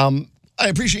 I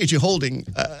appreciate you holding.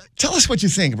 Tell us what you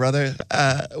think, brother.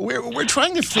 We're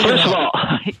trying to figure out...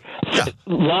 First of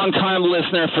all, long-time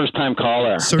listener, first-time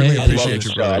caller. Certainly appreciate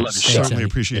you, brother. Certainly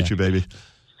appreciate you, baby.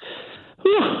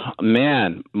 Whew,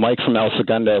 man, Mike from El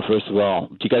Segundo, first of all.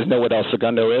 Do you guys know what El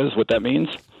Segundo is, what that means?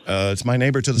 It's my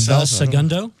neighbor to the south.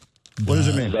 Segundo? What does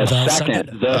it mean? The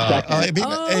second.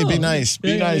 Be nice.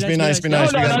 Be nice.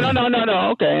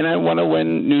 No. Okay, and I want to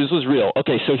when news was real.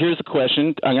 Okay, so here's the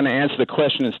question. I'm going to answer the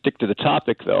question and stick to the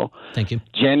topic, though. Thank you.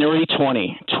 January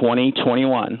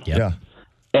 2021. Yep. Yeah.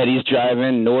 Eddie's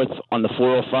driving north on the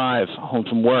 405, home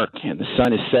from work, and the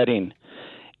sun is setting,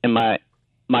 and my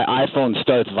iPhone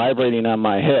starts vibrating on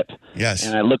my hip. Yes.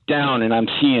 And I look down, and I'm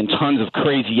seeing tons of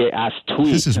crazy-ass tweets.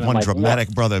 This is one like, dramatic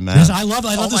brother, man. Yes, I love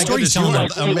the story he's telling.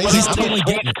 He's totally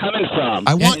getting it. Coming from.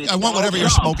 I want whatever you're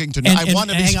smoking to know. I want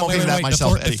to be smoking that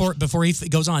myself, Eddie. Before he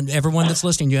goes on, everyone that's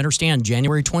listening, you understand,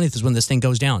 January 20th is when this thing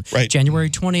goes down. Right. January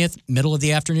 20th, middle of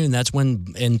the afternoon, that's when,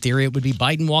 in theory, it would be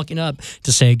Biden walking up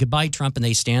to say goodbye, Trump, and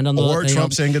they stand on the... Or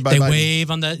Trump saying goodbye, They Biden. wave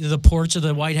on the porch of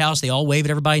the White House. They all wave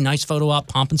at everybody, nice photo op,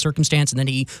 pomp and circumstance, and then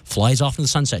he flies off in the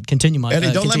sunset. Continue, Mike.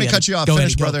 Eddie, don't let me cut you off.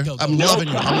 Finish, brother. I'm loving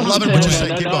you. I'm loving what you're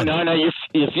saying. Keep going. No,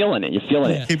 you're feeling it. You're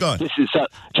feeling it. Keep going. This is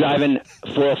driving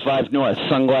 405 North,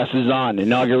 sunglasses on,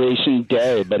 inauguration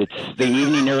day, but it's the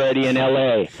evening already in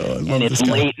L.A., and it's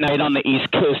late night on the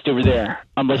East Coast over there.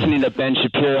 I'm listening to Ben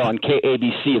Shapiro on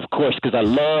KABC, of course, because I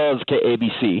love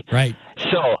KABC. Right.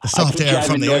 The So soft air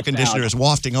from the air conditioner is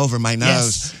wafting over my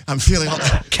nose. Yes. I'm feeling...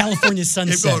 California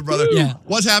sunset. Keep going, brother. Yeah.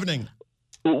 What's happening?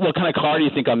 What kind of car do you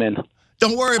think I'm in?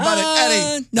 Don't worry about it,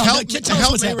 Eddie.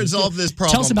 Help me resolve this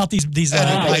problem. Tell us about these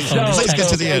Eddie, please get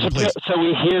to the end, please. So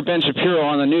we hear Ben Shapiro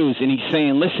on the news, and he's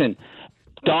saying, listen,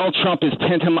 Donald Trump has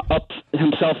pinned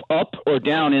himself up or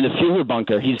down in the fuel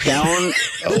bunker. He's down in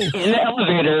the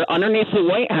elevator underneath the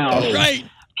White House. Right.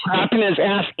 Trapping his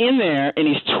ass in there, and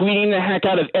he's tweeting the heck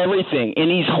out of everything, and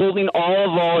he's holding all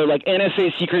of our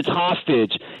NSA secrets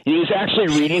hostage, and he was actually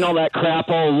reading all that crap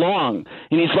all along,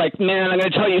 and he's like, man, I'm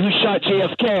going to tell you who shot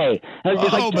JFK. And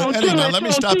he's like, but Eddie, now let me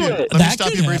stop you. Let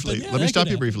me stop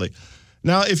you briefly.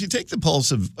 Now, if you take the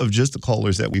pulse of just the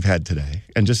callers that we've had today,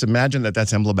 and just imagine that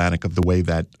that's emblematic of the way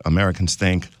that Americans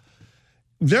think,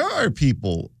 there are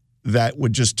people that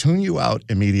would just tune you out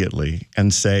immediately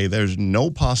and say there's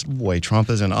no possible way. Trump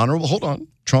is an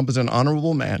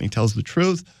honorable man. He tells the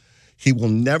truth. He will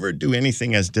never do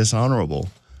anything as dishonorable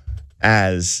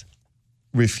as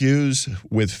refuse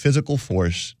with physical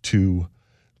force to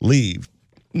leave.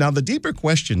 Now, the deeper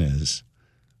question is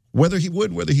whether he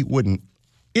would, whether he wouldn't.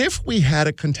 If we had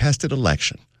a contested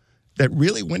election that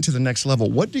really went to the next level,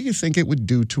 what do you think it would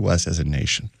do to us as a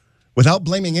nation? Without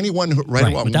blaming anyone right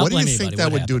or wrong, what do you think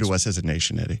that would do to us as a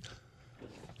nation, Eddie?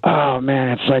 Oh,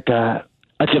 man, it's like a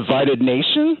divided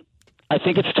nation. I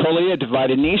think it's totally a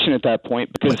divided nation at that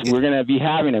point because we're going to be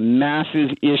having a massive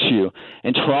issue.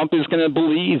 And Trump is going to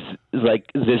believe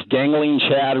this dangling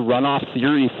Chad runoff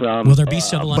theory from... Will there be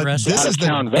civil unrest?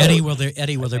 Eddie, will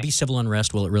there be civil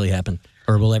unrest? Will it really happen?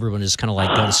 Or will everyone just kind of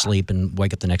go to sleep and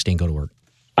wake up the next day and go to work?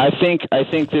 I think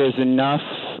there's enough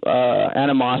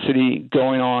animosity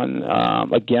going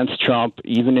on against Trump,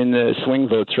 even in the swing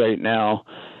votes right now,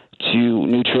 to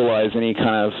neutralize any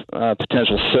kind of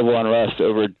potential civil unrest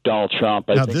over Donald Trump.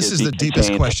 Now, this is the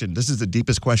deepest question. This is the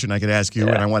deepest question I could ask you,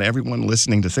 and I want everyone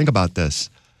listening to think about this.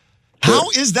 How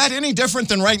is that any different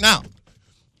than right now?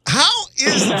 How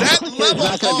is that level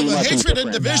of hatred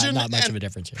and division? Not much of a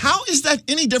difference here. How is that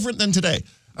any different than today?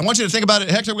 I want you to think about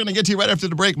it. Hector, we're going to get to you right after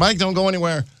the break. Mike, don't go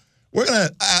anywhere. We're going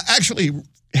to actually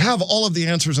have all of the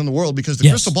answers in the world because the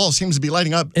crystal ball seems to be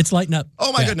lighting up. It's lighting up.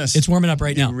 Oh, my goodness. It's warming up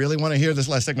right now. You really want to hear this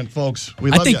last segment, folks.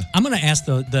 We love you. I'm going to ask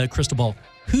the crystal ball,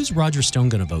 who's Roger Stone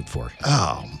going to vote for?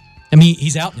 Oh. I mean,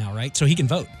 he's out now, right? So he can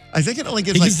vote. I think it only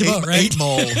gives eight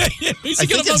bowl. I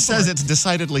think it says it's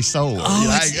decidedly so.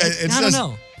 I don't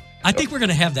know. I think we're going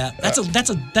to have that.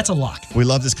 That's a lock. We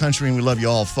love this country and we love you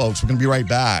all, folks. We're going to be right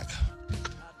back.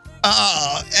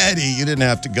 Eddie, you didn't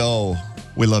have to go.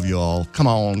 We love you all. Come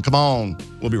on.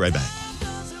 We'll be right back.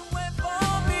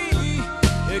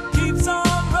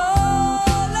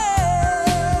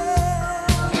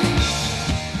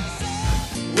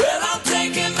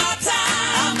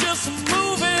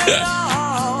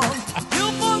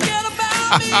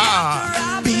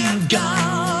 Being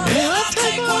gone.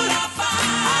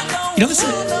 You know,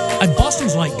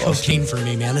 Boston's like cocaine for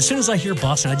me, man. As soon as I hear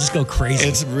Boston, I just go crazy.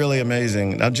 It's really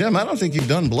amazing. Now, Jim, I don't think you've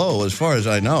done blow as far as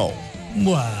I know.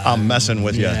 Wow. I'm messing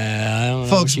with you. Yeah, I don't know.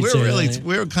 Folks,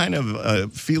 we're kind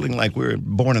of feeling like we're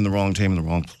born in the wrong time in the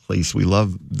wrong place. We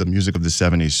love the music of the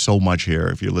 70s so much here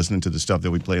if you're listening to the stuff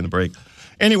that we play in the break.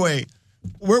 Anyway,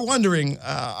 we're wondering,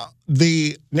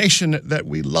 the nation that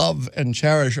we love and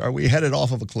cherish, are we headed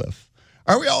off of a cliff?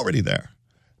 Are we already there?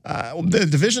 The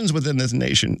divisions within this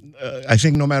nation, I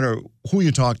think no matter who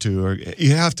you talk to,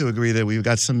 you have to agree that we've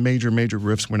got some major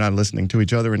rifts. We're not listening to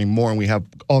each other anymore, and we have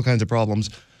all kinds of problems.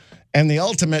 And the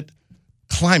ultimate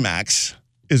climax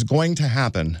is going to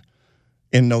happen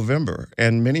in November,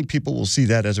 and many people will see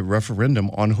that as a referendum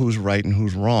on who's right and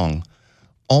who's wrong.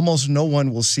 Almost no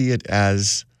one will see it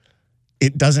as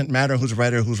it doesn't matter who's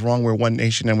right or who's wrong. We're one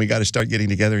nation, and we got to start getting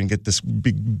together and get this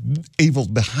big evil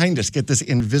behind us, get this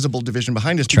invisible division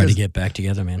behind us. Try to get back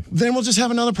together, man. Then we'll just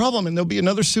have another problem, and there'll be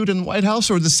another suit in the White House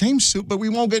or the same suit, but we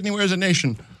won't get anywhere as a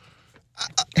nation.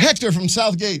 Hector from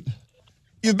Southgate,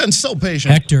 you've been so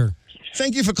patient. Hector.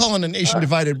 Thank you for calling the nation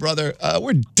divided, brother.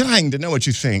 We're dying to know what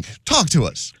you think. Talk to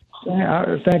us.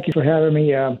 Thank you for having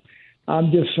me.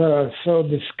 I'm just so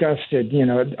disgusted. You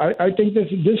know, I think this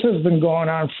has been going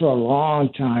on for a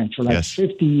long time, for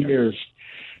 50 years,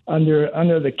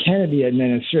 under the Kennedy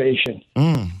administration.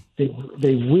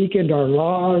 They've weakened our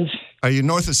laws. Are you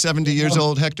north of 70 years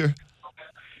old, Hector?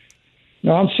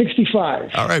 No, I'm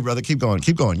 65. All right, brother, keep going.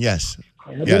 Yes.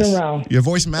 I've been around. Your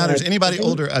voice matters. Anybody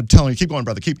older, I'm telling you, keep going,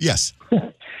 brother. Yes.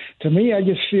 To me, I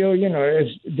just feel,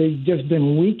 they've just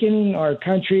been weakening our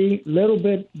country little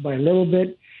bit by little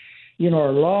bit.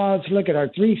 Our laws, look at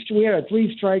we had a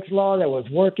 3 strikes law that was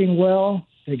working well.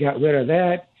 They got rid of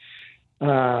that.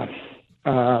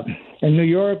 In New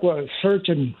York, was search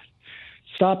and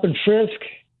stop and frisk.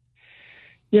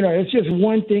 it's just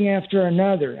one thing after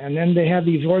another. And then they have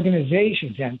these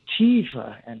organizations,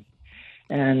 Antifa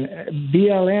and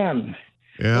BLM.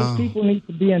 Yeah. Those people need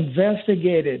to be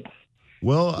investigated.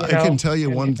 Well, I can tell you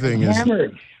one thing is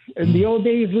hammered. In the old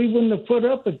days, we wouldn't have put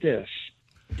up with this.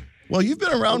 Well, you've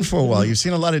been around for a while. You've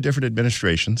seen a lot of different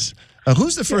administrations.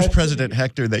 Who's the first president,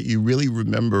 Hector, that you really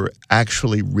remember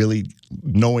actually really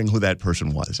knowing who that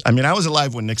person was? I mean, I was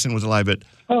alive when Nixon was alive, but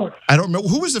I don't remember.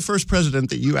 Who was the first president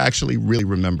that you actually really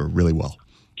remember really well?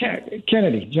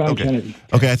 Kennedy, John Kennedy.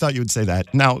 Okay, I thought you would say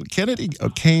that. Now, Kennedy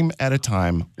came at a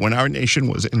time when our nation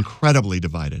was incredibly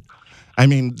divided. I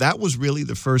mean, that was really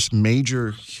the first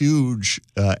major, huge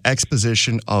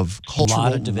exposition of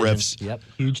cultural rifts. Yep,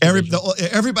 huge.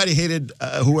 Everybody hated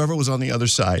whoever was on the other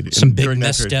side. Some big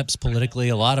missteps politically,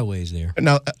 a lot of ways there.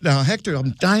 Now, Hector,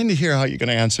 I'm dying to hear how you're going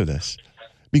to answer this,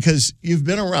 because you've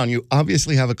been around. You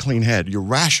obviously have a clean head. You're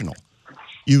rational.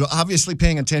 You're obviously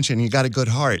paying attention. You got a good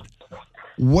heart.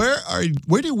 Where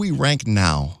do we rank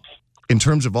now in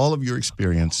terms of all of your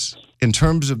experience, in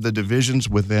terms of the divisions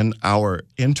within our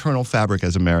internal fabric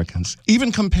as Americans,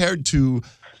 even compared to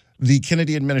the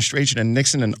Kennedy administration and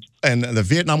Nixon and the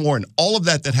Vietnam War and all of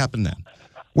that happened then?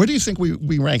 Where do you think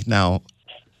we rank now?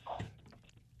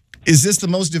 Is this the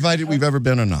most divided we've ever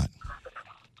been or not?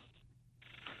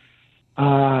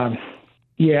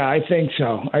 Yeah, I think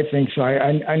so.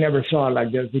 I never saw it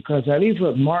like this, because at least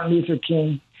with Martin Luther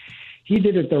King, he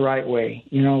did it the right way,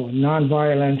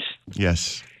 nonviolence.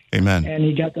 Yes. Amen. And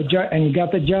he got the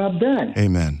job done.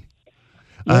 Amen.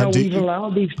 We've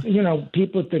allowed these,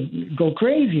 people to go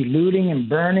crazy, looting and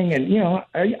burning, and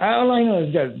all I know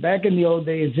is that back in the old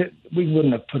days, we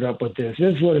wouldn't have put up with this.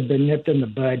 This would have been nipped in the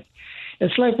bud.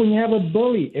 It's like when you have a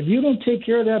bully. If you don't take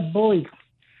care of that bully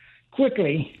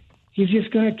quickly, he's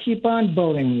just going to keep on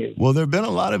bullying you. Well, there have been a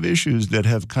lot of issues that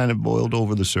have kind of boiled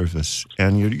over the surface,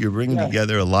 and you're bringing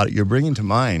together a lot. You're bringing to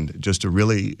mind just a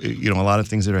really, a lot of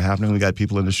things that are happening. We got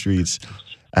people in the streets.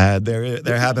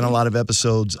 There have been a lot of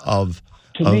episodes of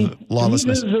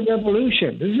lawlessness. To me, this is a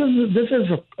revolution. This is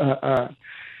a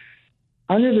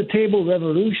under the table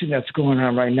revolution that's going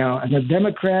on right now, and the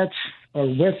Democrats are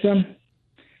with them.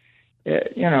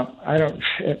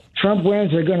 If Trump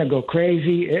wins, they're going to go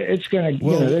crazy. It's going to.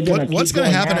 What's going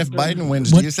to happen if Biden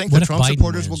wins? Do you think the Trump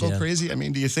supporters will go crazy? I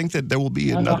mean, do you think that there will be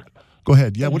another? Go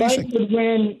ahead. Yeah. What do you think? Would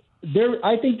win.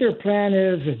 I think their plan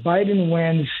is, if Biden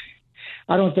wins,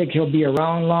 I don't think he'll be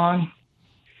around long.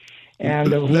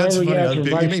 And that's funny.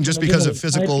 You mean just because of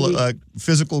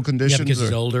physical conditions? Yeah, because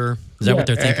he's older. Is that what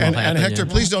they're thinking will happen? And Hector,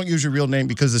 please don't use your real name,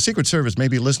 because the Secret Service may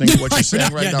be listening to what you're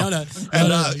saying right now.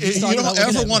 You don't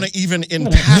ever want to even in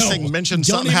passing mention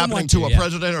something happening to a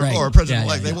president or a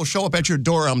president-elect. They will show up at your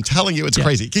door. I'm telling you, it's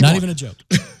crazy. Keep going. Not even a joke.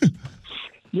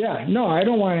 I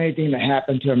don't want anything to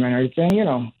happen to him and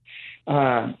everything,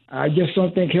 I just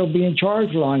don't think he'll be in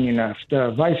charge long enough.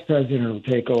 The vice president will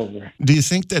take over. Do you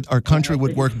think that our country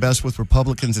would work best with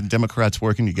Republicans and Democrats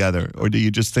working together? Or do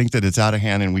you just think that it's out of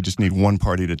hand and we just need one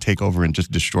party to take over and just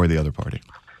destroy the other party?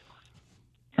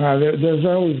 There's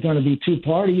always going to be two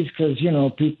parties, because,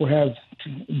 people have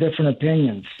different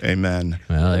opinions. Amen.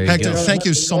 Well, Hector, thank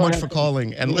you so much for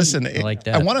calling. And listen,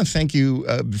 I want to thank you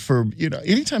for,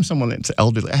 anytime someone is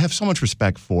elderly, I have so much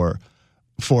respect for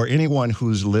anyone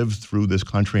who's lived through this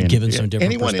country and given some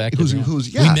different perspectives.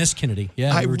 We miss Kennedy.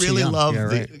 Yeah, I really love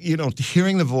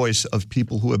hearing the voice of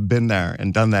people who have been there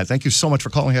and done that. Thank you so much for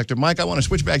calling, Hector. Mike, I want to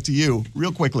switch back to you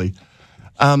real quickly.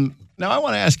 Now, I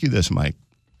want to ask you this, Mike.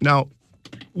 Now,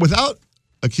 without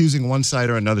accusing one side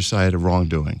or another side of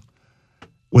wrongdoing,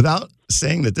 without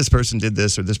saying that this person did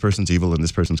this or this person's evil and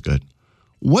this person's good,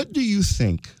 what do you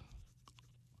think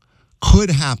could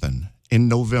happen in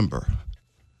November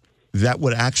that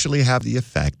would actually have the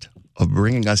effect of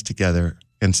bringing us together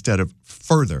instead of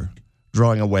further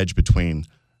drawing a wedge between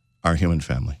our human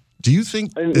family? Do you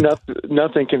think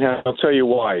nothing can happen? I'll tell you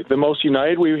why. The most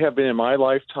united we have been in my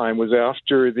lifetime was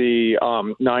after the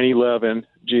 9/11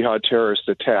 jihad terrorist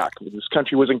attack. This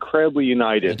country was incredibly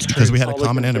united because we had a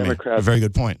common enemy. Democrats, a very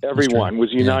good point. Everyone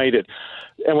was united,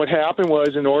 and what happened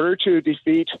was, in order to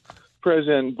defeat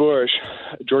President Bush,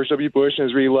 George W. Bush, and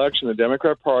his re-election, the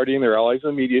Democrat Party and their allies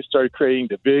in the media started creating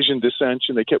division,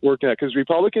 dissension. They kept working at it, because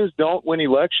Republicans don't win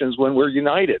elections when we're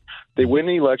united. They win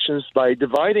elections by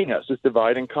dividing us. It's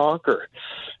divide and conquer.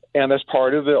 And that's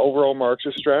part of the overall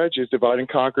Marxist strategy, is divide and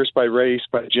conquer by race,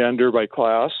 by gender, by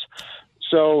class.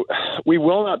 So we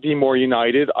will not be more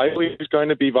united. I believe there's going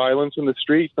to be violence in the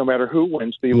streets no matter who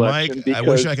wins the election. Mike, I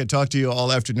wish I could talk to you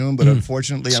all afternoon, but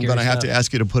unfortunately I'm going to have to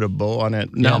ask you to put a bow on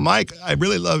it. Now, Mike, I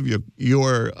really love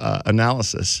your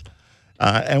analysis.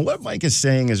 And what Mike is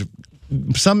saying is,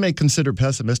 some may consider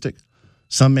pessimistic.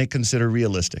 Some may consider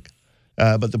realistic.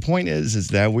 But the point is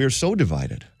that we're so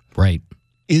divided. Right.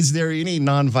 Is there any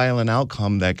nonviolent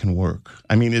outcome that can work?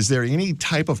 I mean, is there any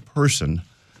type of person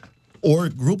or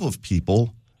group of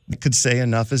people that could say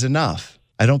enough is enough?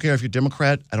 I don't care if you're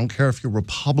Democrat. I don't care if you're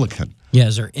Republican. Yeah,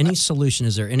 is there any solution?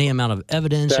 Is there any amount of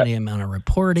evidence, any amount of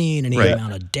reporting, any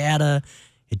amount of data?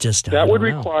 It just that would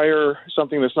require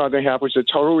something that's not going to happen, which is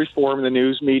a total reform in the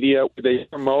news media. They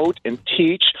promote and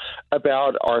teach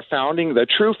about our founding, the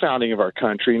true founding of our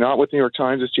country, not what the New York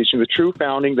Times is teaching, the true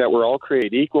founding that we're all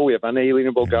created equal. We have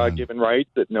unalienable God-given rights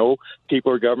that no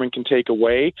people or government can take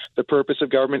away. The purpose of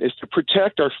government is to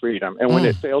protect our freedom. And when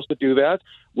it fails to do that,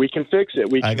 we can fix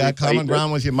it. I got common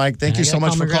ground with you, Mike. Thank you so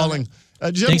much for calling.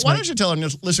 Jim, Thanks, why Mike. don't you tell them,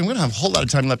 listen, we don't have a whole lot of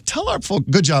time left. Tell our folks,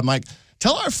 good job, Mike.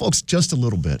 Tell our folks just a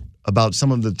little bit about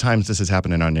some of the times this has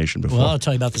happened in our nation before. Well, I'll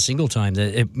tell you about the single time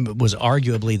that it was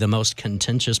arguably the most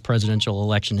contentious presidential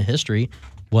election in history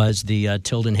was the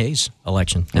Tilden Hayes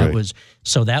election. That was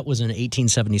in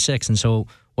 1876. And so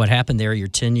what happened there, you're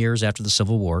 10 years after the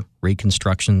Civil War,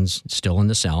 Reconstruction's still in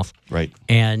the South. Right.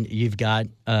 And you've got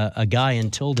a guy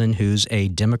in Tilden who's a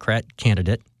Democrat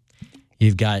candidate.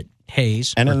 You've got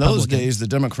Hayes. And in those days, the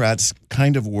Democrats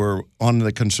kind of were on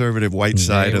the conservative white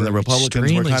side, and the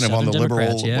Republicans were kind of on the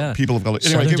liberal people of color.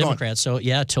 Anyway, Southern Democrats. So,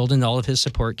 Tilden, all of his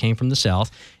support came from the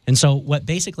South. And so what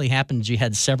basically happened is you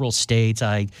had several states.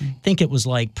 I think it was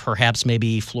like perhaps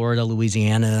maybe Florida,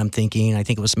 Louisiana, I think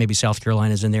it was maybe South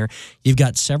Carolina's in there. You've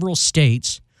got several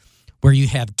states where you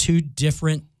have two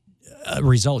different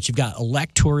results. You've got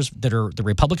electors that are the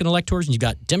Republican electors, and you've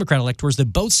got Democrat electors that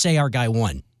both say our guy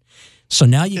won. So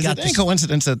now you got this. Is it any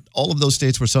coincidence that all of those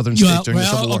states were Southern states during the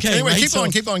Civil War? Okay, anyway, right?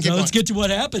 keep going. Let's get to what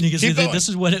happened. Because this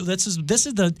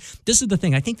is the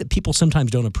thing. I think that people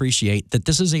sometimes don't appreciate that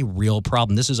this is a real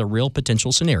problem. This is a real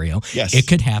potential scenario. Yes, it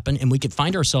could happen, and we could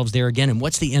find ourselves there again. And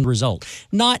what's the end result?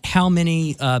 Not how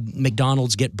many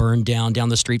McDonald's get burned down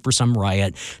the street for some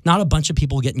riot. Not a bunch of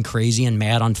people getting crazy and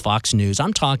mad on Fox News.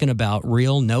 I'm talking about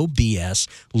real, no BS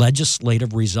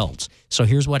legislative results. So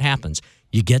here's what happens.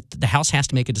 The House has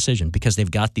to make a decision because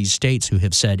they've got these states who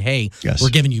have said, hey, we're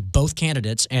giving you both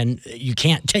candidates and you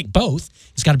can't take both.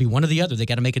 It's got to be one or the other. They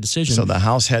got to make a decision. So the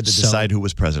House had to decide who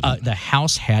was president. The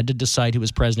House had to decide who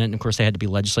was president. And of course, they had to be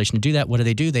legislation to do that. What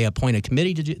do? They appoint a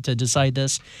committee to decide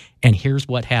this. And here's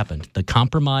what happened. The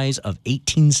Compromise of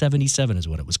 1877 is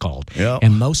what it was called. Yep.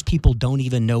 And most people don't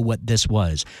even know what this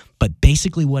was. But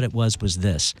basically what it was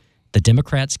this. The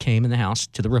Democrats came in the House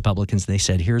to the Republicans. They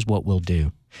said, here's what we'll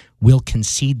do. We'll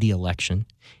concede the election,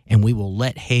 and we will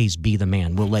let Hayes be the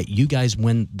man. We'll let you guys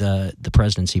win the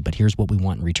presidency, but here's what we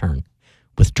want in return.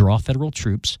 Withdraw federal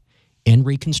troops, end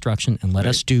Reconstruction, and let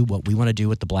us do what we want to do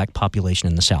with the black population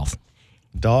in the South.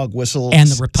 Dog whistle. And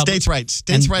the states' rights.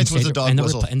 States' rights was the dog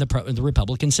whistle. And the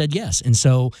Republicans said yes. And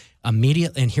so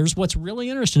immediately, and here's what's really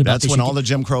interesting about this. That's when all the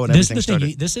Jim Crow and everything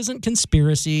started. This isn't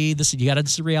conspiracy. This is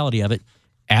the reality of it.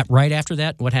 Right after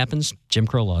that, what happens? Jim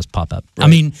Crow laws pop up. Right. I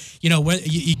mean,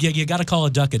 you got to call a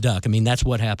duck a duck. I mean, that's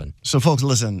what happened. So, folks,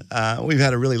 listen, we've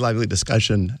had a really lively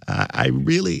discussion. I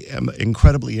really am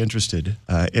incredibly interested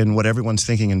in what everyone's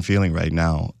thinking and feeling right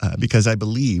now because I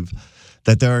believe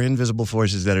that there are invisible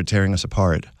forces that are tearing us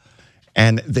apart,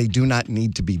 and they do not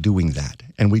need to be doing that,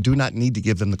 and we do not need to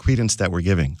give them the credence that we're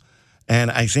giving. And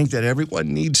I think that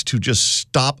everyone needs to just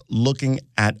stop looking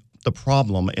at the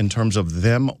problem in terms of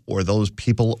them or those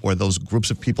people or those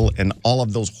groups of people and all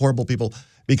of those horrible people,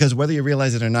 because whether you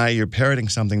realize it or not, you're parroting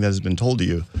something that has been told to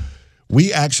you.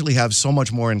 We actually have so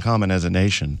much more in common as a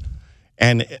nation.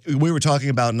 And we were talking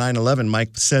about 9/11.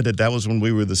 Mike said that was when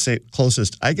we were the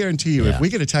closest. I guarantee you, if we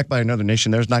get attacked by another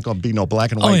nation, there's not going to be no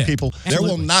black and white people. Absolutely.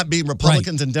 There will not be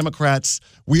Republicans and Democrats.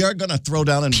 We are going to throw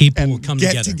down and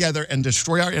get together and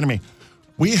destroy our enemy.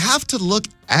 We have to look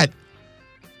at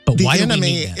the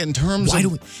enemy in terms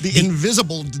of the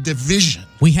invisible division.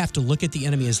 We have to look at the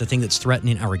enemy as the thing that's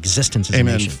threatening our existence as a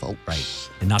nation. Folks. Right.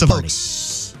 And not party.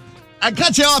 Folks, I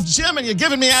cut you off, Jim, and you're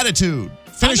giving me attitude.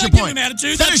 Finish your point. Giving him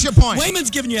attitude. Finish your point.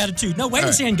 Wayman's giving you attitude. No,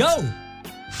 Wayman's saying go.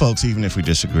 Folks, even if we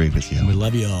disagree with you, we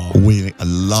love you all. We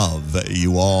love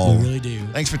you all. We really do.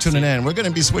 Thanks for tuning in. We're going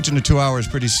to be switching to 2 hours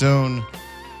pretty soon.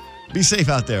 Be safe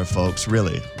out there, folks,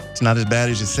 really. It's not as bad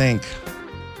as you think.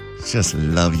 Just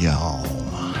love y'all.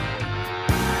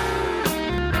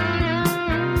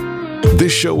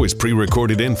 This show is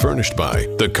pre-recorded and furnished by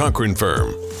The Cochran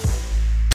Firm.